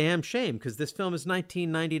a damn shame because this film is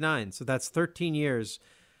 1999. So that's 14 years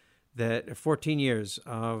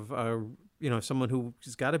of someone who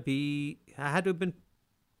has got to be, had to have been,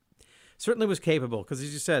 certainly was capable, because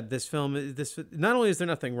as you said, this film, not only is there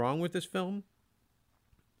nothing wrong with this film,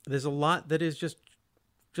 there's a lot that is just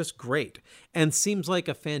great and seems like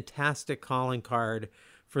a fantastic calling card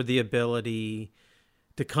for the ability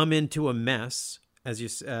to come into a mess, as you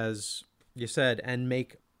said, and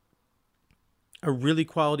make a really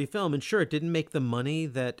quality film. And sure, it didn't make the money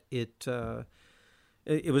that it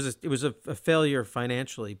was a failure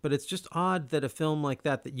financially, but it's just odd that a film like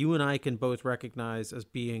that you and I can both recognize as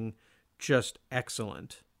being just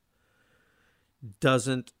excellent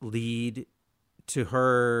doesn't lead to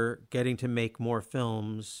her getting to make more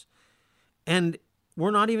films. And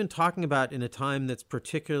we're not even talking about in a time that's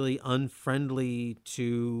particularly unfriendly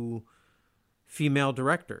to female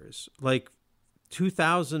directors. Like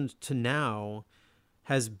 2000 to now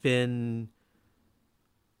has been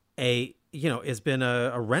a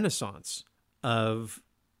renaissance of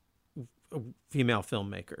female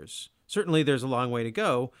filmmakers. Certainly there's a long way to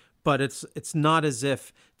go, but it's not as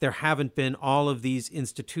if there haven't been all of these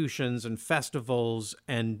institutions and festivals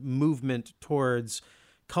and movement towards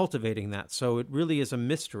cultivating that. So it really is a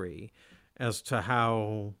mystery as to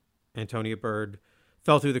how Antonia Bird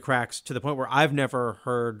fell through the cracks, to the point where I've never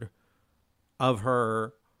heard of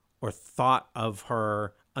her or thought of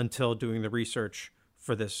her until doing the research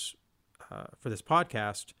for this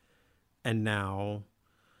podcast. And now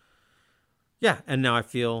Yeah, and now I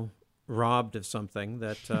feel robbed of something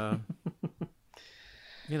that,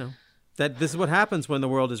 that this is what happens when the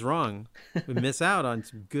world is wrong. We miss out on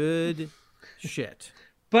some good shit.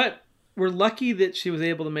 But we're lucky that she was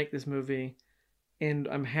able to make this movie, and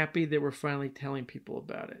I'm happy that we're finally telling people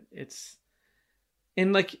about it. It's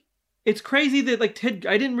crazy that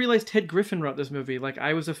I didn't realize Ted Griffin wrote this movie. Like,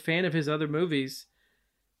 I was a fan of his other movies,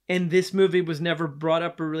 and this movie was never brought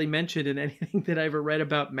up or really mentioned in anything that I ever read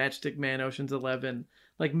about Matchstick Man, Ocean's 11.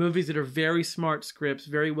 Like, movies that are very smart scripts,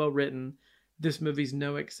 very well written. This movie's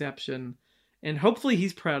no exception. And hopefully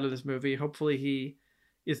he's proud of this movie. Hopefully he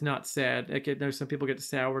is not sad. Like, I know some people get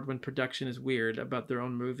soured when production is weird about their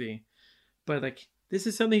own movie. But, like, this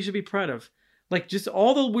is something he should be proud of. Like, just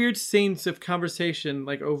all the weird scenes of conversation,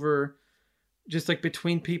 like, over, just, like,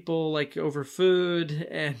 between people, like, over food,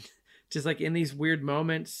 and just, like, in these weird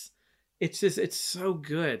moments. It's so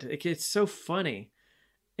good. It's so funny.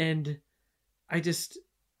 And I just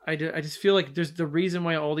feel like there's the reason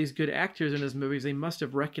why all these good actors in those movies, they must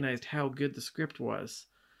have recognized how good the script was.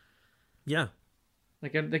 Yeah.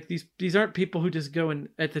 Like these aren't people who just go and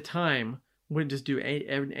at the time wouldn't just do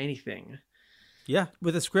anything. Yeah,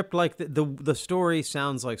 with a script like the story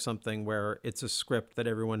sounds like something where it's a script that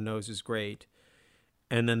everyone knows is great,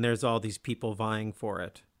 and then there's all these people vying for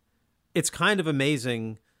it. It's kind of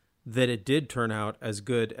amazing that it did turn out as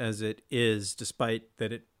good as it is, despite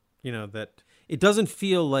that that it doesn't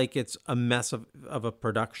feel like it's a mess of a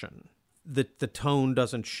production. The tone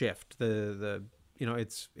doesn't shift.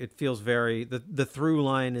 It feels very, the through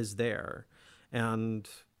line is there, and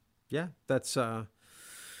yeah, that's the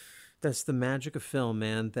magic of film,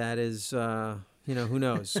 man. That is, who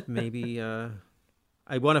knows? Maybe I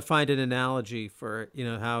want to find an analogy for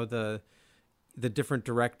how the different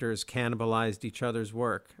directors cannibalized each other's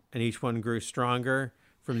work, and each one grew stronger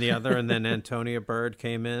from the other, and then Antonia Bird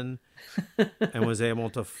came in and was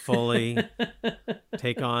able to fully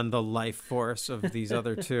take on the life force of these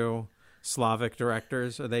other two Slavic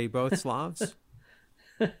directors. Are they both Slavs?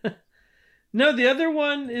 No, the other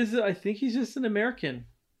one is, I think he's just an American.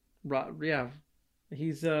 Yeah,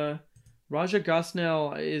 he's Raja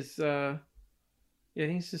Gosnell is I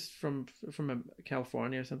think he's just from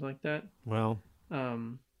California or something like that. Well,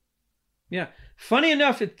 yeah. Funny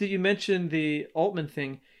enough that you mentioned the Altman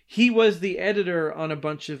thing. He was the editor on a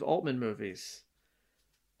bunch of Altman movies,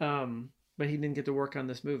 but he didn't get to work on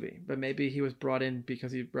this movie. But maybe he was brought in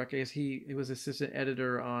because he was assistant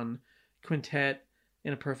editor on Quintet,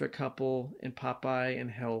 and A Perfect Couple, and Popeye, and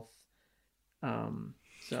Health.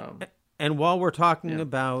 And while we're talking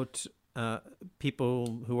about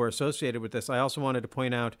people who are associated with this, I also wanted to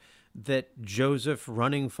point out that Joseph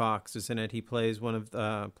Running Fox is in it. He plays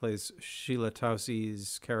plays Sheila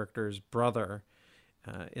Taussie's character's brother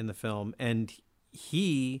in the film, and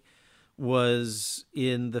he was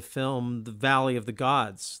in the film The Valley of the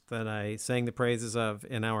Gods that I sang the praises of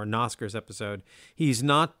in our Noskers episode. He's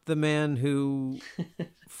not the man who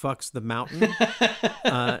fucks the mountain,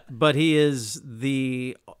 but he's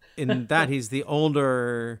the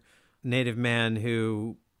older Native man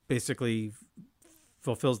who basically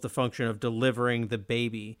fulfills the function of delivering the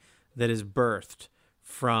baby that is birthed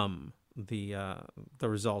from the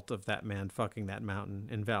result of that man fucking that mountain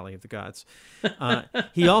in Valley of the Gods.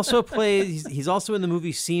 He's also in the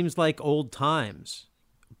movie Seems Like Old Times,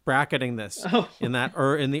 bracketing this in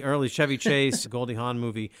the early Chevy Chase Goldie Hawn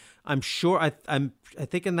movie. I'm sure I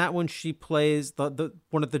think in that one she plays the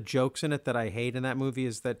one of the jokes in it that I hate in that movie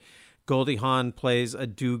is that Goldie Hawn plays a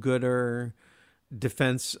do-gooder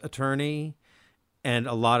defense attorney, and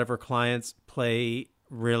a lot of her clients play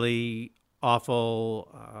really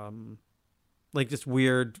awful, like just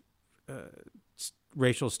weird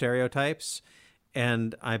racial stereotypes.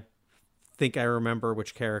 And I think I remember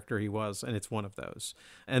which character he was, and it's one of those.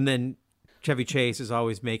 And then Chevy Chase is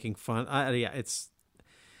always making fun. It's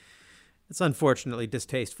unfortunately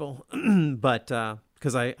distasteful, but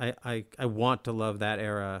because I want to love that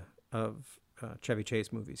era of Chevy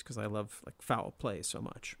Chase movies because I love like foul play so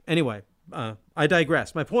much. Anyway, I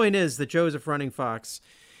digress. My point is that Joseph Running Fox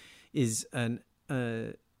is has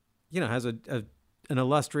an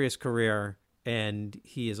illustrious career, and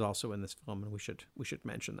he is also in this film, and we should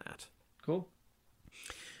mention that. Cool.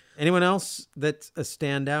 Anyone else that's a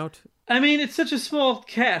standout? I mean, it's such a small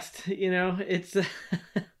cast, It's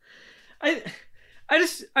I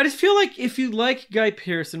just feel like if you like Guy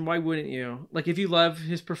Pearce, and why wouldn't you? Like, if you love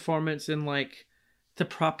his performance in like The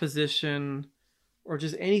Proposition or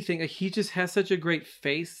just anything, like he just has such a great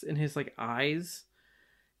face in his like eyes.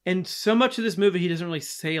 And so much of this movie, he doesn't really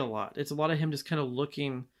say a lot. It's a lot of him just kind of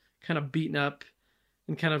looking kind of beaten up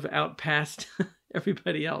and kind of out past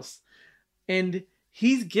everybody else. and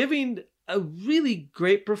he's giving a really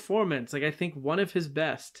great performance. Like, I think one of his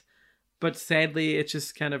best, but sadly, it's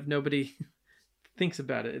just kind of nobody thinks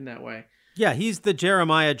about it in that way. Yeah, he's the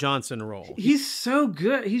Jeremiah Johnson role. He's so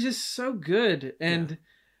good. He's just so good. And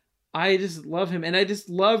I just love him. And I just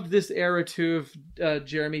loved this era too of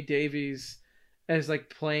Jeremy Davies as like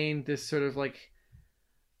playing this sort of like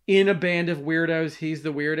in a band of weirdos, he's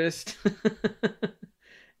the weirdest.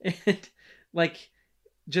 And like,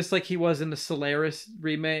 just like he was in the Solaris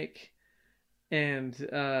remake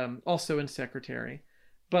and also in Secretary.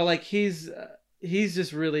 But like he's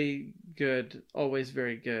just really good, always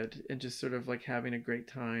very good, and just sort of like having a great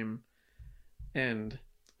time. And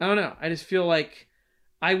I don't know, I just feel like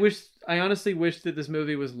I honestly wish that this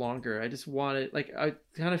movie was longer. I just wanted, like, I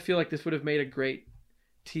kind of feel like this would have made a great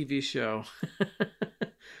TV show.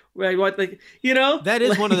 Right, what, like, you know, that is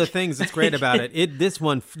like, one of the things that's great about it. This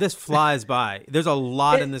flies by. There's a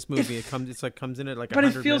lot in this movie. It comes in at like 100 but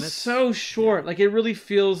minutes. it feels so short. Like, it really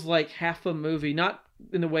feels like half a movie, not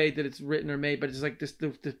in the way that it's written or made, but it's like this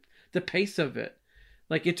the pace of it.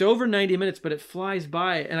 Like, it's over 90 minutes, but it flies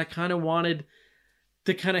by, and I kind of wanted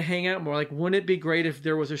to kind of hang out more. Like, wouldn't it be great if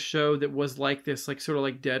there was a show that was like this, like sort of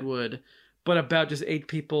like Deadwood, but about just 8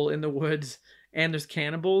 people in the woods and there's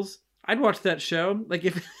cannibals? I'd watch that show. Like,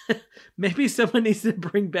 if maybe someone needs to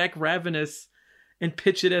bring back Ravenous and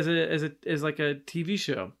pitch it as like a TV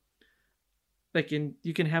show. Like,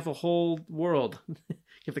 you can have a whole world. You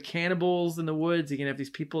have the cannibals in the woods. You can have these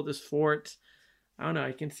people at this fort. I don't know.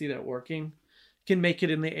 I can see that working. You can make it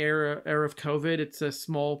in the era of COVID. It's a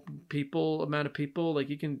small amount of people. Like,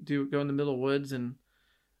 you can go in the middle of woods and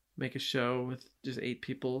make a show with just 8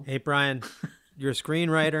 people. Hey, Brian, you're a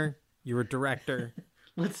screenwriter. You're a director.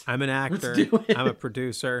 I'm an actor. Let's do it. I'm a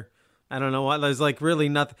producer. I don't know what. There's like really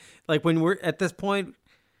nothing. Like, when we're at this point,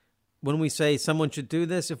 when we say someone should do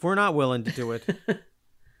this, if we're not willing to do it,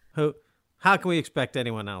 how can we expect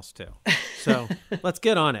anyone else to? So let's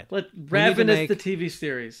get on it. Ravenous, the TV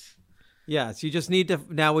series. Yes, we just need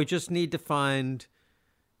to find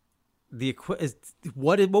the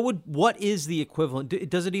what is the equivalent?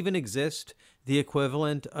 Does it even exist? The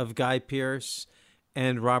equivalent of Guy Pearce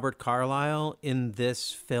and Robert Carlyle in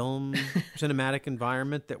this film cinematic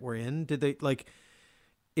environment that we're in? Did they like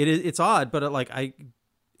it? It's odd, but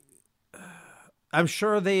I'm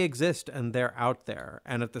sure they exist and they're out there.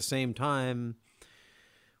 And at the same time,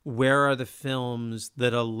 where are the films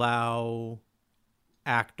that allow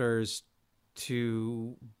actors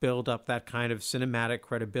to build up that kind of cinematic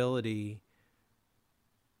credibility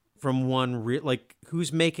from like,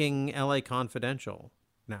 who's making LA Confidential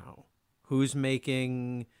now? Who's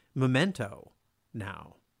making Memento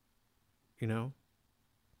now? You know,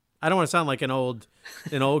 I don't want to sound like an old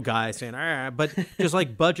guy saying, but just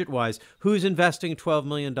like budget wise, who's investing $12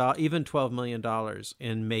 million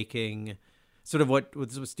in making sort of what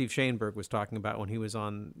Steve Shainberg was talking about when he was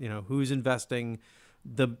on, you know, who's investing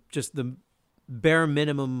the bare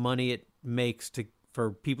minimum money it makes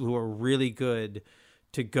for people who are really good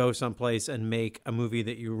to go someplace and make a movie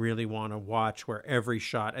that you really want to watch, where every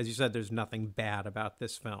shot, as you said, there's nothing bad about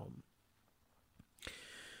this film.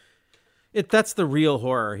 That's the real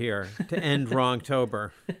horror here, to end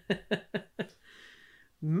Wrongtober,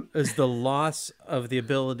 is the loss of the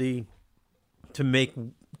ability to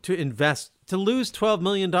invest, to lose $12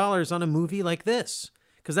 million on a movie like this,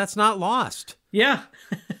 because that's not lost. Yeah.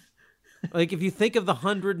 Like, if you think of the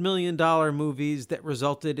 $100 million movies that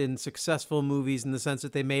resulted in successful movies in the sense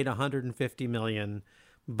that they made $150 million,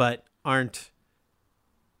 but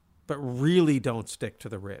really don't stick to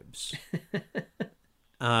the ribs.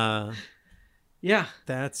 Yeah.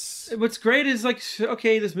 That's what's great is, like,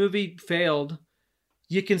 okay, this movie failed.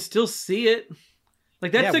 You can still see it.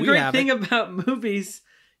 Like, that's the great thing about movies,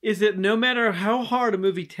 is that no matter how hard a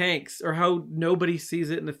movie tanks or how nobody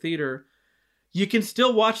sees it in the theater, you can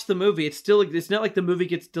still watch the movie. It's not like the movie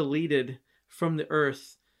gets deleted from the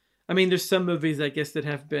earth. I mean, there's some movies, I guess, that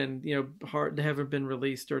have been, you know, that haven't been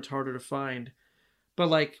released, or it's harder to find. But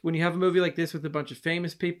like, when you have a movie like this with a bunch of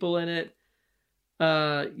famous people in it,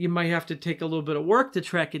 you might have to take a little bit of work to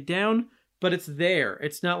track it down, but it's there.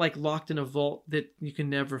 It's not like locked in a vault that you can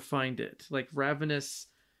never find it. Like Ravenous,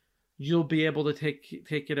 you'll be able to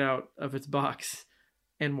take it out of its box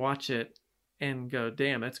and watch it and go,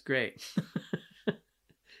 damn, that's great.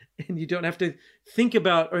 And you don't have to think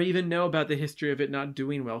about or even know about the history of it not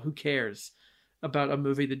doing well. Who cares about a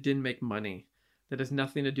movie that didn't make money, that has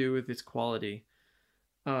nothing to do with its quality?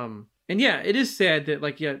 And yeah, it is sad that,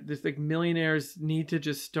 like, yeah, this, like, millionaires need to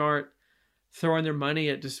just start throwing their money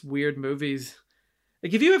at just weird movies.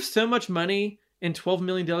 Like, if you have so much money and $12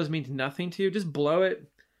 million means nothing to you, just blow it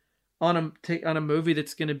on a movie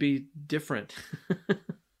that's going to be different.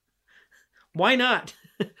 Why not?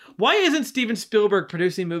 Why isn't Steven Spielberg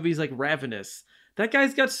producing movies like Ravenous? That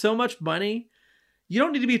guy's got so much money. You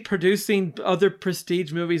don't need to be producing other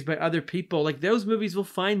prestige movies by other people. Like, those movies will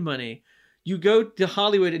find money. You go to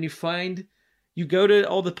Hollywood and you go to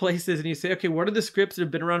all the places and you say, okay, what are the scripts that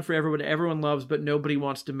have been around forever, what everyone loves, but nobody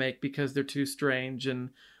wants to make because they're too strange and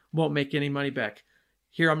won't make any money back?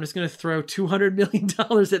 Here, I'm just going to throw $200 million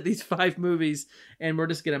at these 5 movies, and we're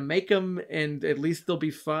just going to make them, and at least there'll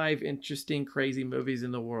be 5 interesting, crazy movies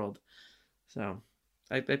in the world. So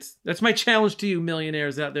that's my challenge to you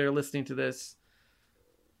millionaires out there listening to this.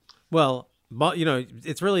 Well,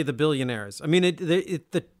 it's really the billionaires. I mean,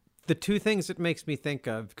 the two things it makes me think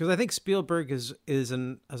of, because I think Spielberg is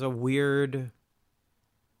a weird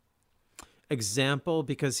example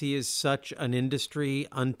because he is such an industry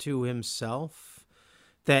unto himself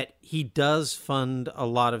that he does fund a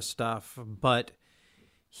lot of stuff, but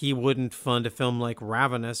he wouldn't fund a film like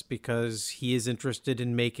Ravenous because he is interested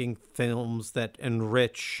in making films that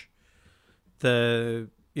enrich the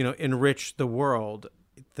world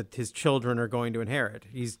that his children are going to inherit.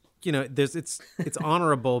 He's, it's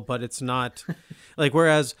honorable, but it's not like,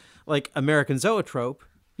 whereas like American Zoetrope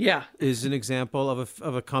is an example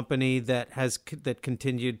of a company that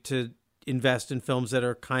continued to invest in films that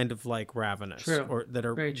are kind of like Ravenous, or that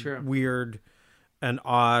are very true, weird and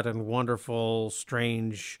odd and wonderful,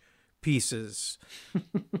 strange pieces.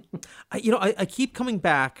 I keep coming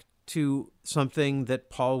back to something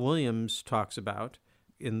that Paul Williams talks about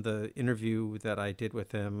in the interview that I did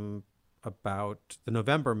with him about the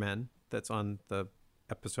November Men. That's on the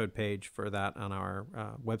episode page for that on our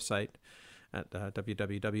website at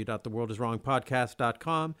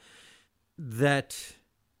www.theworldiswrongpodcast.com. That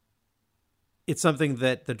it's something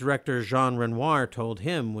that the director Jean Renoir told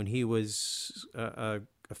him when he was a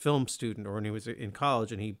film student, or when he was in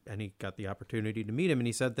college, and he got the opportunity to meet him. And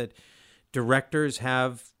he said that directors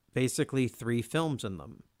have basically 3 films in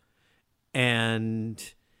them.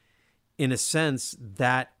 And in a sense,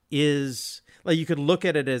 that is, like, you could look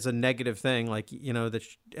at it as a negative thing, like, that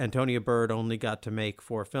Antonia Bird only got to make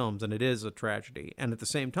 4 films, and it is a tragedy. And at the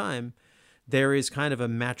same time, there is kind of a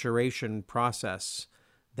maturation process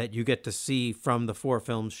that you get to see from the 4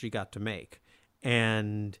 films she got to make.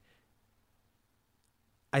 And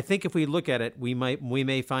I think if we look at it, we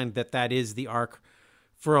may find that is the arc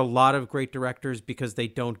for a lot of great directors, because they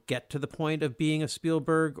don't get to the point of being a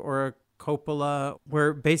Spielberg or a Coppola,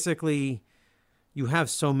 where basically you have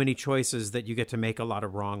so many choices that you get to make a lot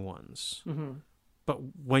of wrong ones. Mm-hmm. But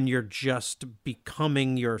when you're just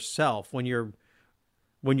becoming yourself, when you're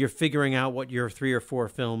figuring out what your 3 or 4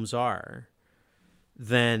 films are,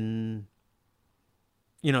 then,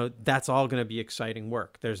 that's all going to be exciting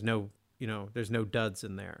work. There's no duds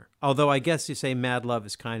in there. Although I guess you say Mad Love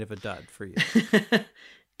is kind of a dud for you.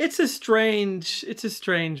 It's a strange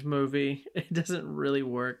movie. It doesn't really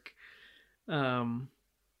work.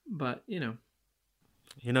 But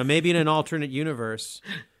maybe in an alternate universe,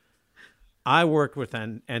 I worked with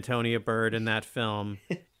Antonia Bird in that film.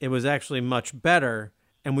 It was actually much better,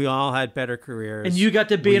 and we all had better careers. And you got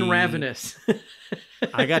to be in Ravenous.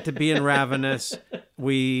 I got to be in Ravenous.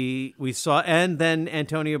 We saw, and then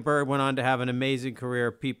Antonia Bird went on to have an amazing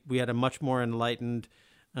career. We had a much more enlightened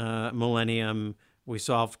millennium. We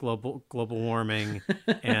solved global warming,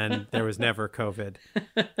 and there was never COVID.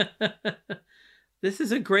 This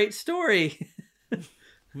is a great story.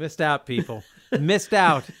 Missed out, people. Missed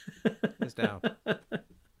out.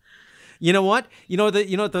 You know what?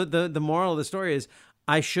 The moral of the story is,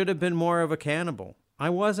 I should have been more of a cannibal. I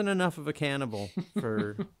wasn't enough of a cannibal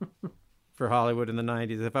for Hollywood in the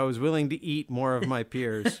 90s. If I was willing to eat more of my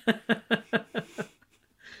peers.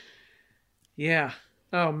 Yeah.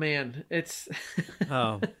 Oh man, it's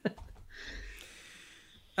Oh.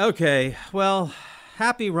 Okay. Well,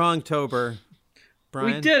 happy Wrongtober,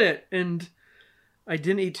 Brian. We did it, and I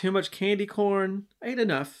didn't eat too much candy corn. I ate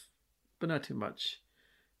enough, but not too much.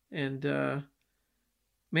 And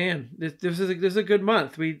man, this is a good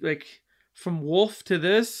month. We from Wolf to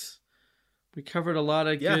this, we covered a lot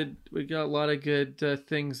of good. We got a lot of good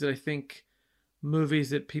things that I think, movies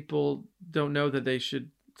that people don't know that they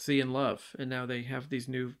should see and love, and now they have these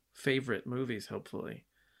new favorite movies, hopefully.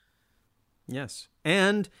 Yes,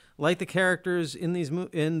 and like the characters in this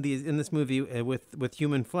movie with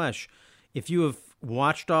human flesh, if you have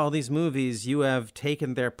watched all these movies, you have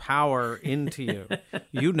taken their power into you.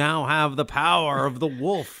 You now have the power of the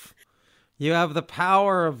wolf. You have the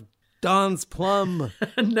power of Don's Plum.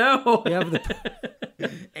 No. You have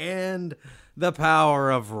and the power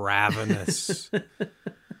of Ravenous.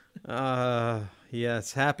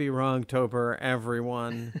 Yes. Happy Wrongtober,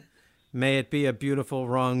 everyone. May it be a beautiful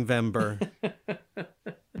Wrongvember.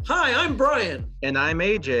 Hi, I'm Brian, And I'm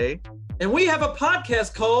AJ, and we have a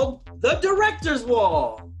podcast called The Director's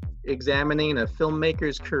Wall. examining a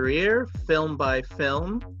filmmaker's career, film by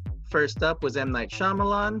film. First up was M. Night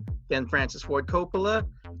Shyamalan, then Francis Ford Coppola.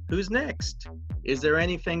 Who's next? Is there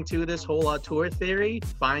anything to this whole auteur theory?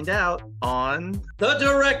 Find out on The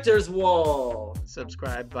Director's Wall.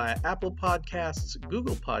 subscribe via Apple Podcasts,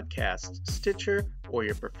 Google Podcasts, Stitcher, or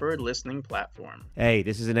your preferred listening platform. Hey,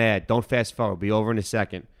 this is an ad. Don't fast forward. Be over in a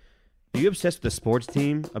second. Are you obsessed with a sports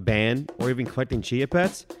team, a band, or even collecting chia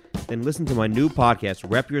pets? Then listen to my new podcast,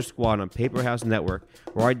 Rep Your Squad on Paper House Network,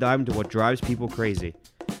 where I dive into what drives people crazy.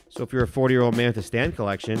 So if you're a 40-year-old man with a stand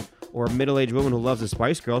collection, or a middle-aged woman who loves the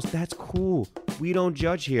Spice Girls, that's cool. We don't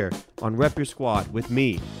judge here on Rep Your Squad with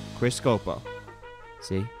me, Chris Scopo.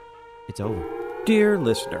 See? It's over. Dear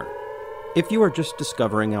listener, if you are just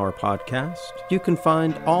discovering our podcast, you can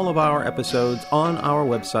find all of our episodes on our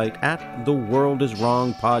website at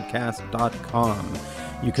theworldiswrongpodcast.com.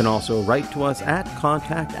 You can also write to us at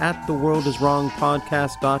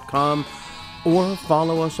contact@theworldiswrongpodcast.com or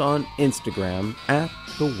follow us on Instagram at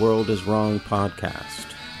theworldiswrongpodcast.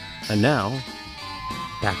 And now,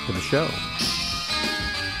 back to the show.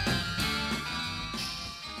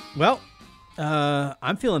 Well,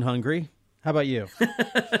 I'm feeling hungry. How about you?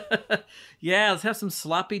 Yeah, let's have some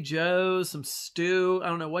sloppy joes, some stew. I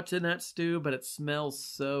don't know what's in that stew, but it smells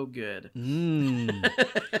so good.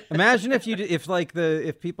 Imagine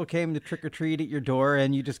if people came to trick or treat at your door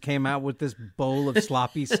and you just came out with this bowl of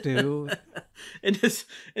sloppy stew. and just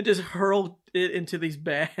hurl it into these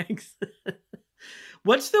bags.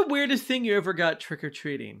 What's the weirdest thing you ever got trick or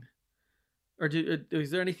treating? Or is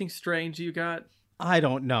there anything strange you got? I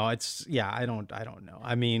don't know. I don't know.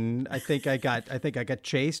 I mean, I think I got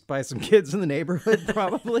chased by some kids in the neighborhood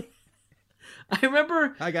probably. I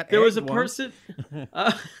remember there was a person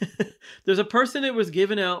there's a person that was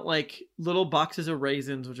giving out like little boxes of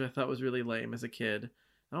raisins, which I thought was really lame as a kid.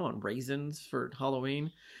 I don't want raisins for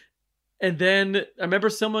Halloween. And then I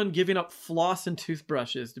remember someone giving up floss and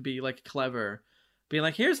toothbrushes to be like clever. Being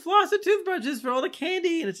like, here's floss and toothbrushes for all the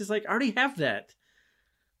candy. And it's just like, I already have that.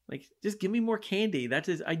 Like, just give me more candy.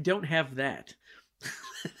 I don't have that.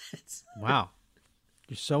 Wow.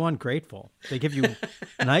 You're so ungrateful. They give you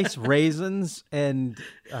nice raisins and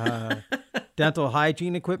dental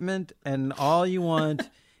hygiene equipment, and all you want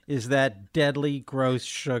is that deadly, gross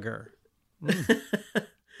sugar.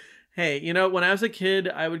 Hey, when I was a kid,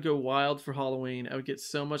 I would go wild for Halloween. I would get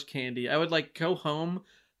so much candy. I would like go home,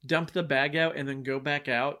 dump the bag out, and then go back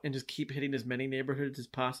out and just keep hitting as many neighborhoods as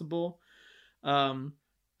possible.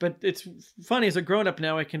 But it's funny, as a grown-up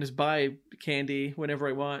now, I can just buy candy whenever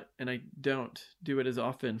I want, and I don't do it as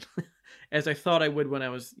often as I thought I would when I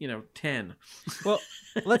was, 10. Well,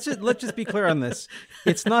 let's just be clear on this.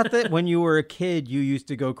 It's not that when you were a kid you used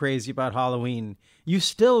to go crazy about Halloween. You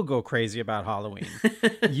still go crazy about Halloween.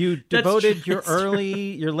 You devoted your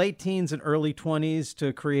late teens and early 20s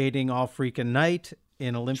to creating All Freakin' Night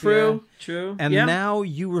in Olympia. True. And now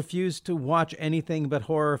you refuse to watch anything but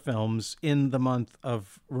horror films in the month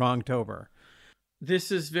of Wrongtober.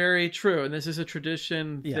 This is very true, and this is a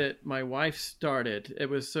tradition that my wife started. It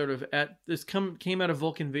was sort of came out of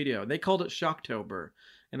Vulcan Video. They called it Shocktober,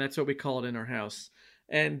 and that's what we call it in our house.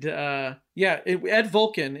 And at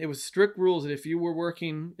Vulcan, it was strict rules that if you were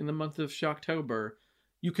working in the month of Shocktober,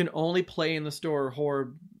 you can only play in the store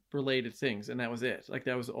horror-related things, and that was it. Like,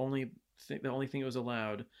 that was the only thing that was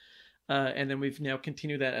allowed. And then we've now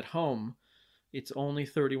continued that at home. It's only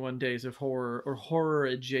 31 days of horror or horror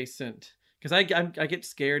adjacent. Because I get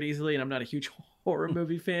scared easily, and I'm not a huge horror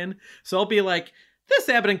movie fan. So I'll be like, this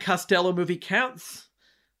Abbott and Costello movie counts.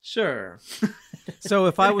 Sure. So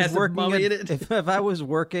if I was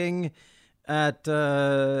working at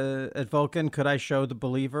Vulcan, could I show The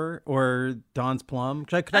Believer or Don's Plum?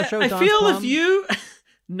 Could I show Don's Plum? If you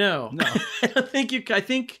no. I don't think you. I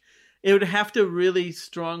think it would have to really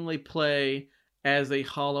strongly play as a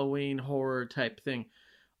Halloween horror type thing.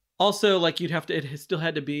 Also, like, it still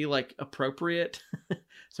had to be like appropriate.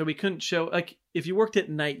 So we couldn't show, like, if you worked at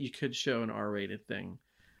night, you could show an R-rated thing.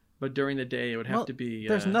 But during the day, it would have to be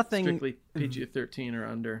there's nothing strictly PG-13 or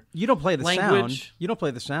under. You don't play the Language. sound. You don't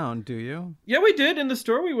play the sound, do you? Yeah, we did. In the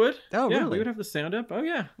store, we would. Oh, yeah, really? We would have the sound up. Oh,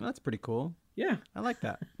 yeah. Well, that's pretty cool. Yeah. I like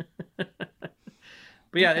that.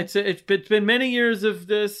 But yeah, it's been many years of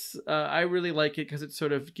this. I really like it because it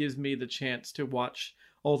sort of gives me the chance to watch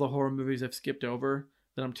all the horror movies I've skipped over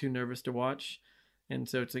that I'm too nervous to watch. And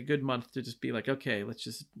so it's a good month to just be like, okay, let's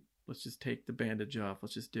just take the bandage off.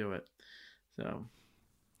 Let's just do it. So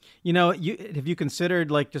You know, have you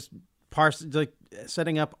considered like just like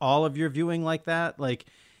setting up all of your viewing like that? Like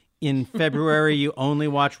in February, you only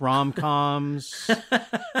watch rom-coms.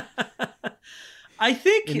 I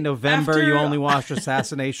think in November you only watch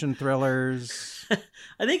assassination thrillers.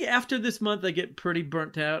 I think after this month, I get pretty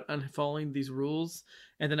burnt out on following these rules,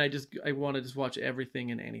 and then I want to just watch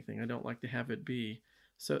everything and anything. I don't like to have it be.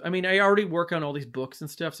 So, I mean, I already work on all these books and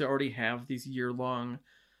stuff, so I already have these year-long,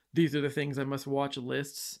 these are the things I must watch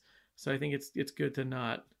lists. So I think it's good to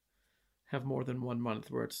not have more than 1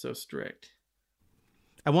 month where it's so strict.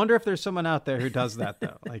 I wonder if there's someone out there who does that,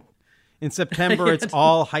 though. Like in September, it's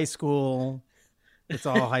all high school. It's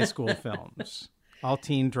all high school films. All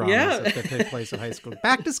teen dramas that take place at high school.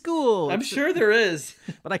 Back to school. I'm sure there is.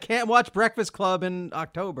 But I can't watch Breakfast Club in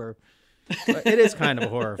October. But it is kind of a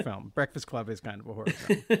horror film. Breakfast Club is kind of a horror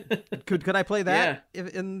film. Could I play that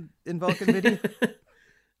in Vulcan Video?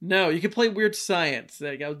 No, you can play Weird Science.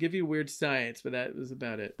 Like, I'll give you Weird Science, but that was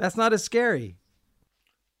about it. That's not as scary.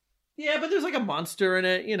 Yeah, but there's like a monster in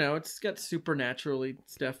it. You know, it's got supernaturally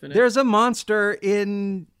stuff in it. There's a monster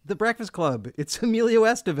in The Breakfast Club. It's Emilio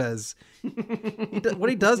Estevez. What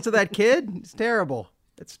he does to that kid is terrible.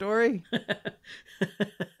 That story.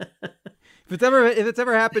 If it's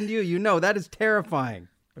ever happened to you, you know that is terrifying.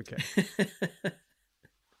 Okay.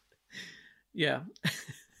 Yeah.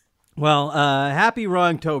 Well, happy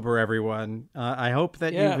Wrongtober, everyone. I hope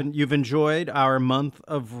that you've enjoyed our month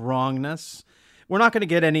of wrongness. We're not going to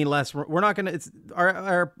get any less. We're not going to. It's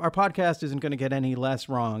our podcast isn't going to get any less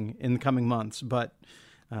wrong in the coming months. But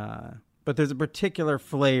there's a particular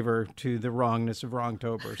flavor to the wrongness of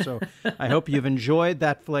Wrongtober. So I hope you've enjoyed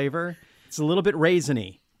that flavor. It's a little bit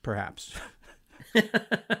raisiny, perhaps.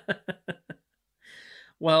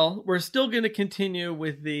 Well, we're still going to continue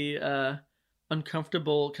with the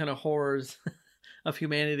uncomfortable kind of horrors of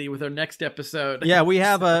humanity with our next episode. Yeah, we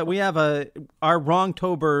have our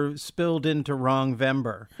Wrongtober spilled into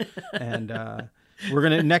Wrongvember, and we're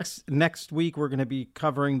gonna next week we're gonna be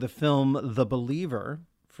covering the film The Believer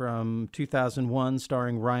from 2001,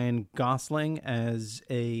 starring Ryan Gosling as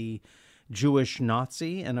a Jewish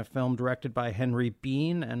Nazi, and a film directed by Henry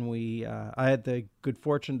Bean. And I had the good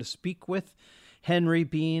fortune to speak with Henry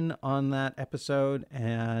Bean on that episode,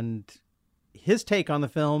 and his take on the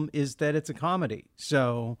film is that it's a comedy.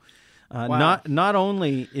 So wow. Not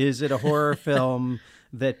only is it a horror film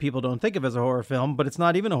that people don't think of as a horror film, but it's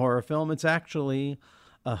not even a horror film. It's actually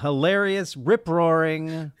a hilarious,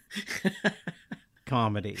 rip-roaring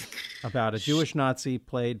comedy about a Jewish Nazi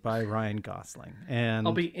played by Ryan Gosling. And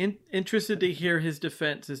I'll be interested to hear his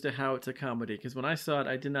defense as to how it's a comedy, because when I saw it,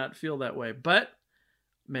 I did not feel that way. But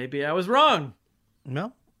maybe I was wrong.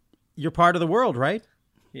 No, you're part of the world, right?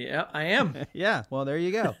 Yeah, I am. Yeah, well, there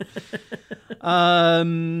you go.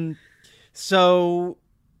 So,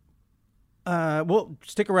 well,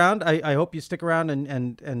 stick around. I hope you stick around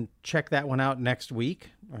and check that one out next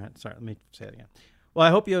week. All right, sorry, let me say it again. Well, I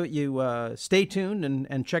hope you stay tuned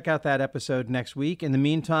and check out that episode next week. In the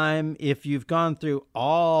meantime, if you've gone through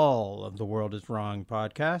all of the World is Wrong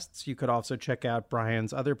podcasts, you could also check out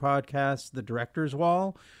Brian's other podcast, The Director's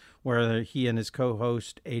Wall, where he and his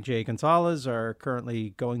co-host AJ Gonzalez are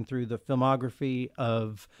currently going through the filmography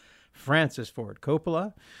of Francis Ford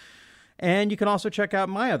Coppola. And you can also check out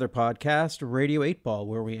my other podcast, Radio 8 Ball,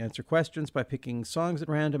 where we answer questions by picking songs at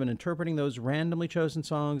random and interpreting those randomly chosen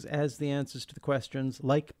songs as the answers to the questions,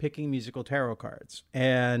 like picking musical tarot cards.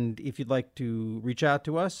 And if you'd like to reach out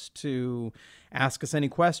to us to ask us any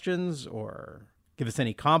questions or give us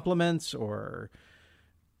any compliments or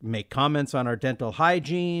make comments on our dental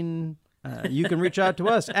hygiene, you can reach out to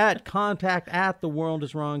us at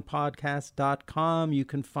contact@theworldiswrongpodcast.com. You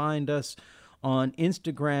can find us on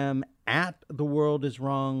Instagram at The World Is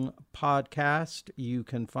Wrong Podcast. You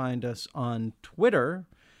can find us on Twitter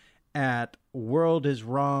at World Is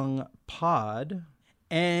Wrong Pod.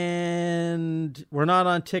 And we're not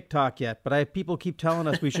on TikTok yet, but people keep telling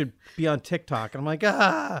us we should be on TikTok. And I'm like,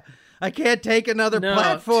 I can't take another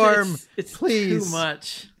platform. It's please. Too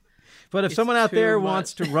much. But if someone out there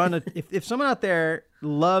wants to run if someone out there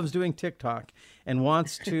loves doing TikTok and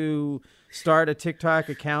wants to start a TikTok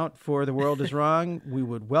account for The World Is Wrong, we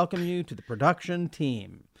would welcome you to the production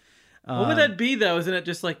team. What would that be, though? Isn't it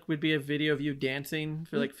just like would be a video of you dancing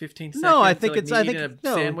for like 15 seconds? No, I think like it's I think a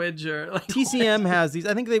no. sandwich or like TCM has these.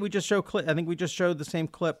 I think they would just show I think we just showed the same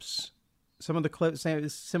clips, some of the clips,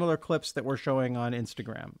 similar clips that we're showing on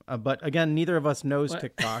Instagram. But again, neither of us knows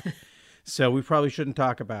TikTok, so we probably shouldn't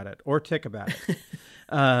talk about it or tick about it.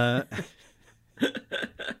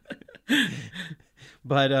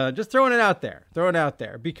 But just throwing it out there,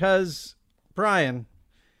 because Brian,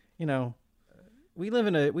 we live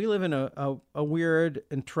in a weird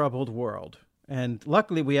and troubled world. And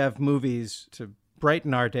luckily we have movies to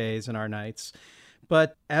brighten our days and our nights.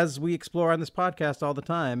 But as we explore on this podcast all the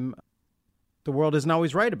time, the world isn't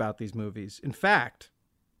always right about these movies. In fact,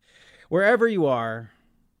 wherever you are,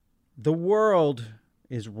 the world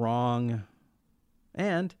is wrong.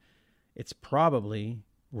 And it's probably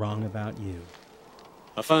wrong about you.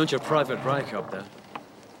 I found your private Reich up there.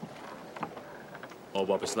 Or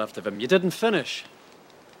what was left of him. You didn't finish.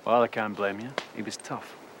 Well, I can't blame you. He was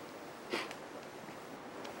tough.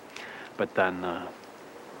 But then, a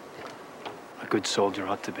good soldier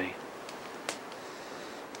ought to be.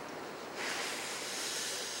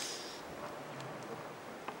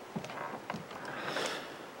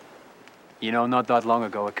 You know, not that long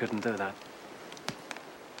ago, I couldn't do that.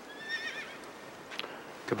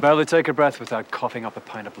 Could barely take a breath without coughing up a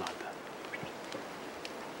pint of blood.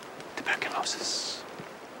 Tuberculosis.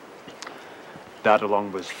 That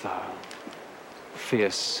along with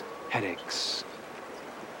fierce headaches,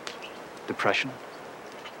 depression,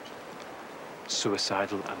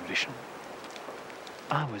 suicidal ambition.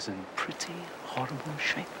 I was in pretty horrible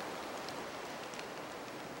shape.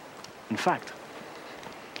 In fact,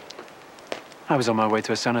 I was on my way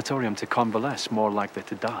to a sanatorium to convalesce, more likely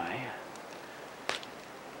to die,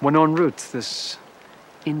 when en route, this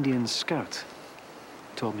Indian scout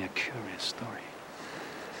told me a curious story.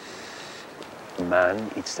 A man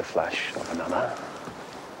eats the flesh of another.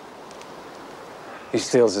 He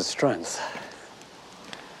steals its strength.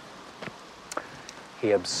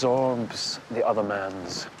 He absorbs the other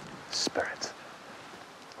man's spirit.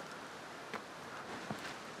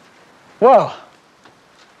 Well,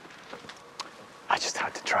 I just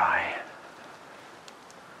had to try.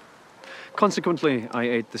 Consequently, I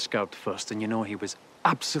ate the scout first, and you know, he was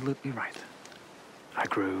absolutely right. I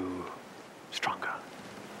grew stronger.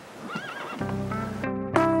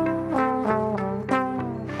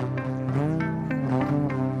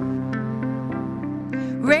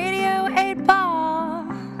 Radio 8 Ball.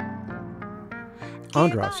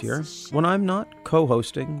 Andras here. When I'm not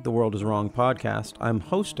co-hosting the World is Wrong podcast, I'm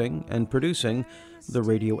hosting and producing the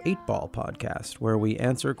Radio 8 Ball podcast, where we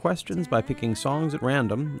answer questions by picking songs at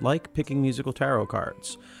random, like picking musical tarot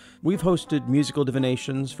cards. We've hosted musical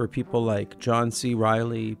divinations for people like John C.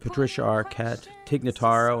 Reilly, Patricia Arquette, Tig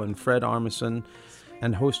Notaro, and Fred Armisen,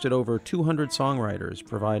 and hosted over 200 songwriters,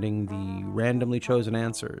 providing the randomly chosen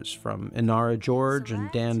answers, from Inara George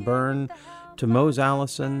and Dan Byrne to Mose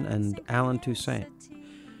Allison and Alan Toussaint.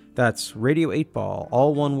 That's Radio 8 Ball,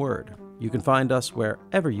 all one word. You can find us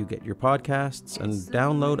wherever you get your podcasts and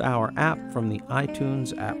download our app from the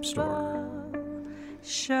iTunes App Store.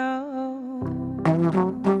 Show.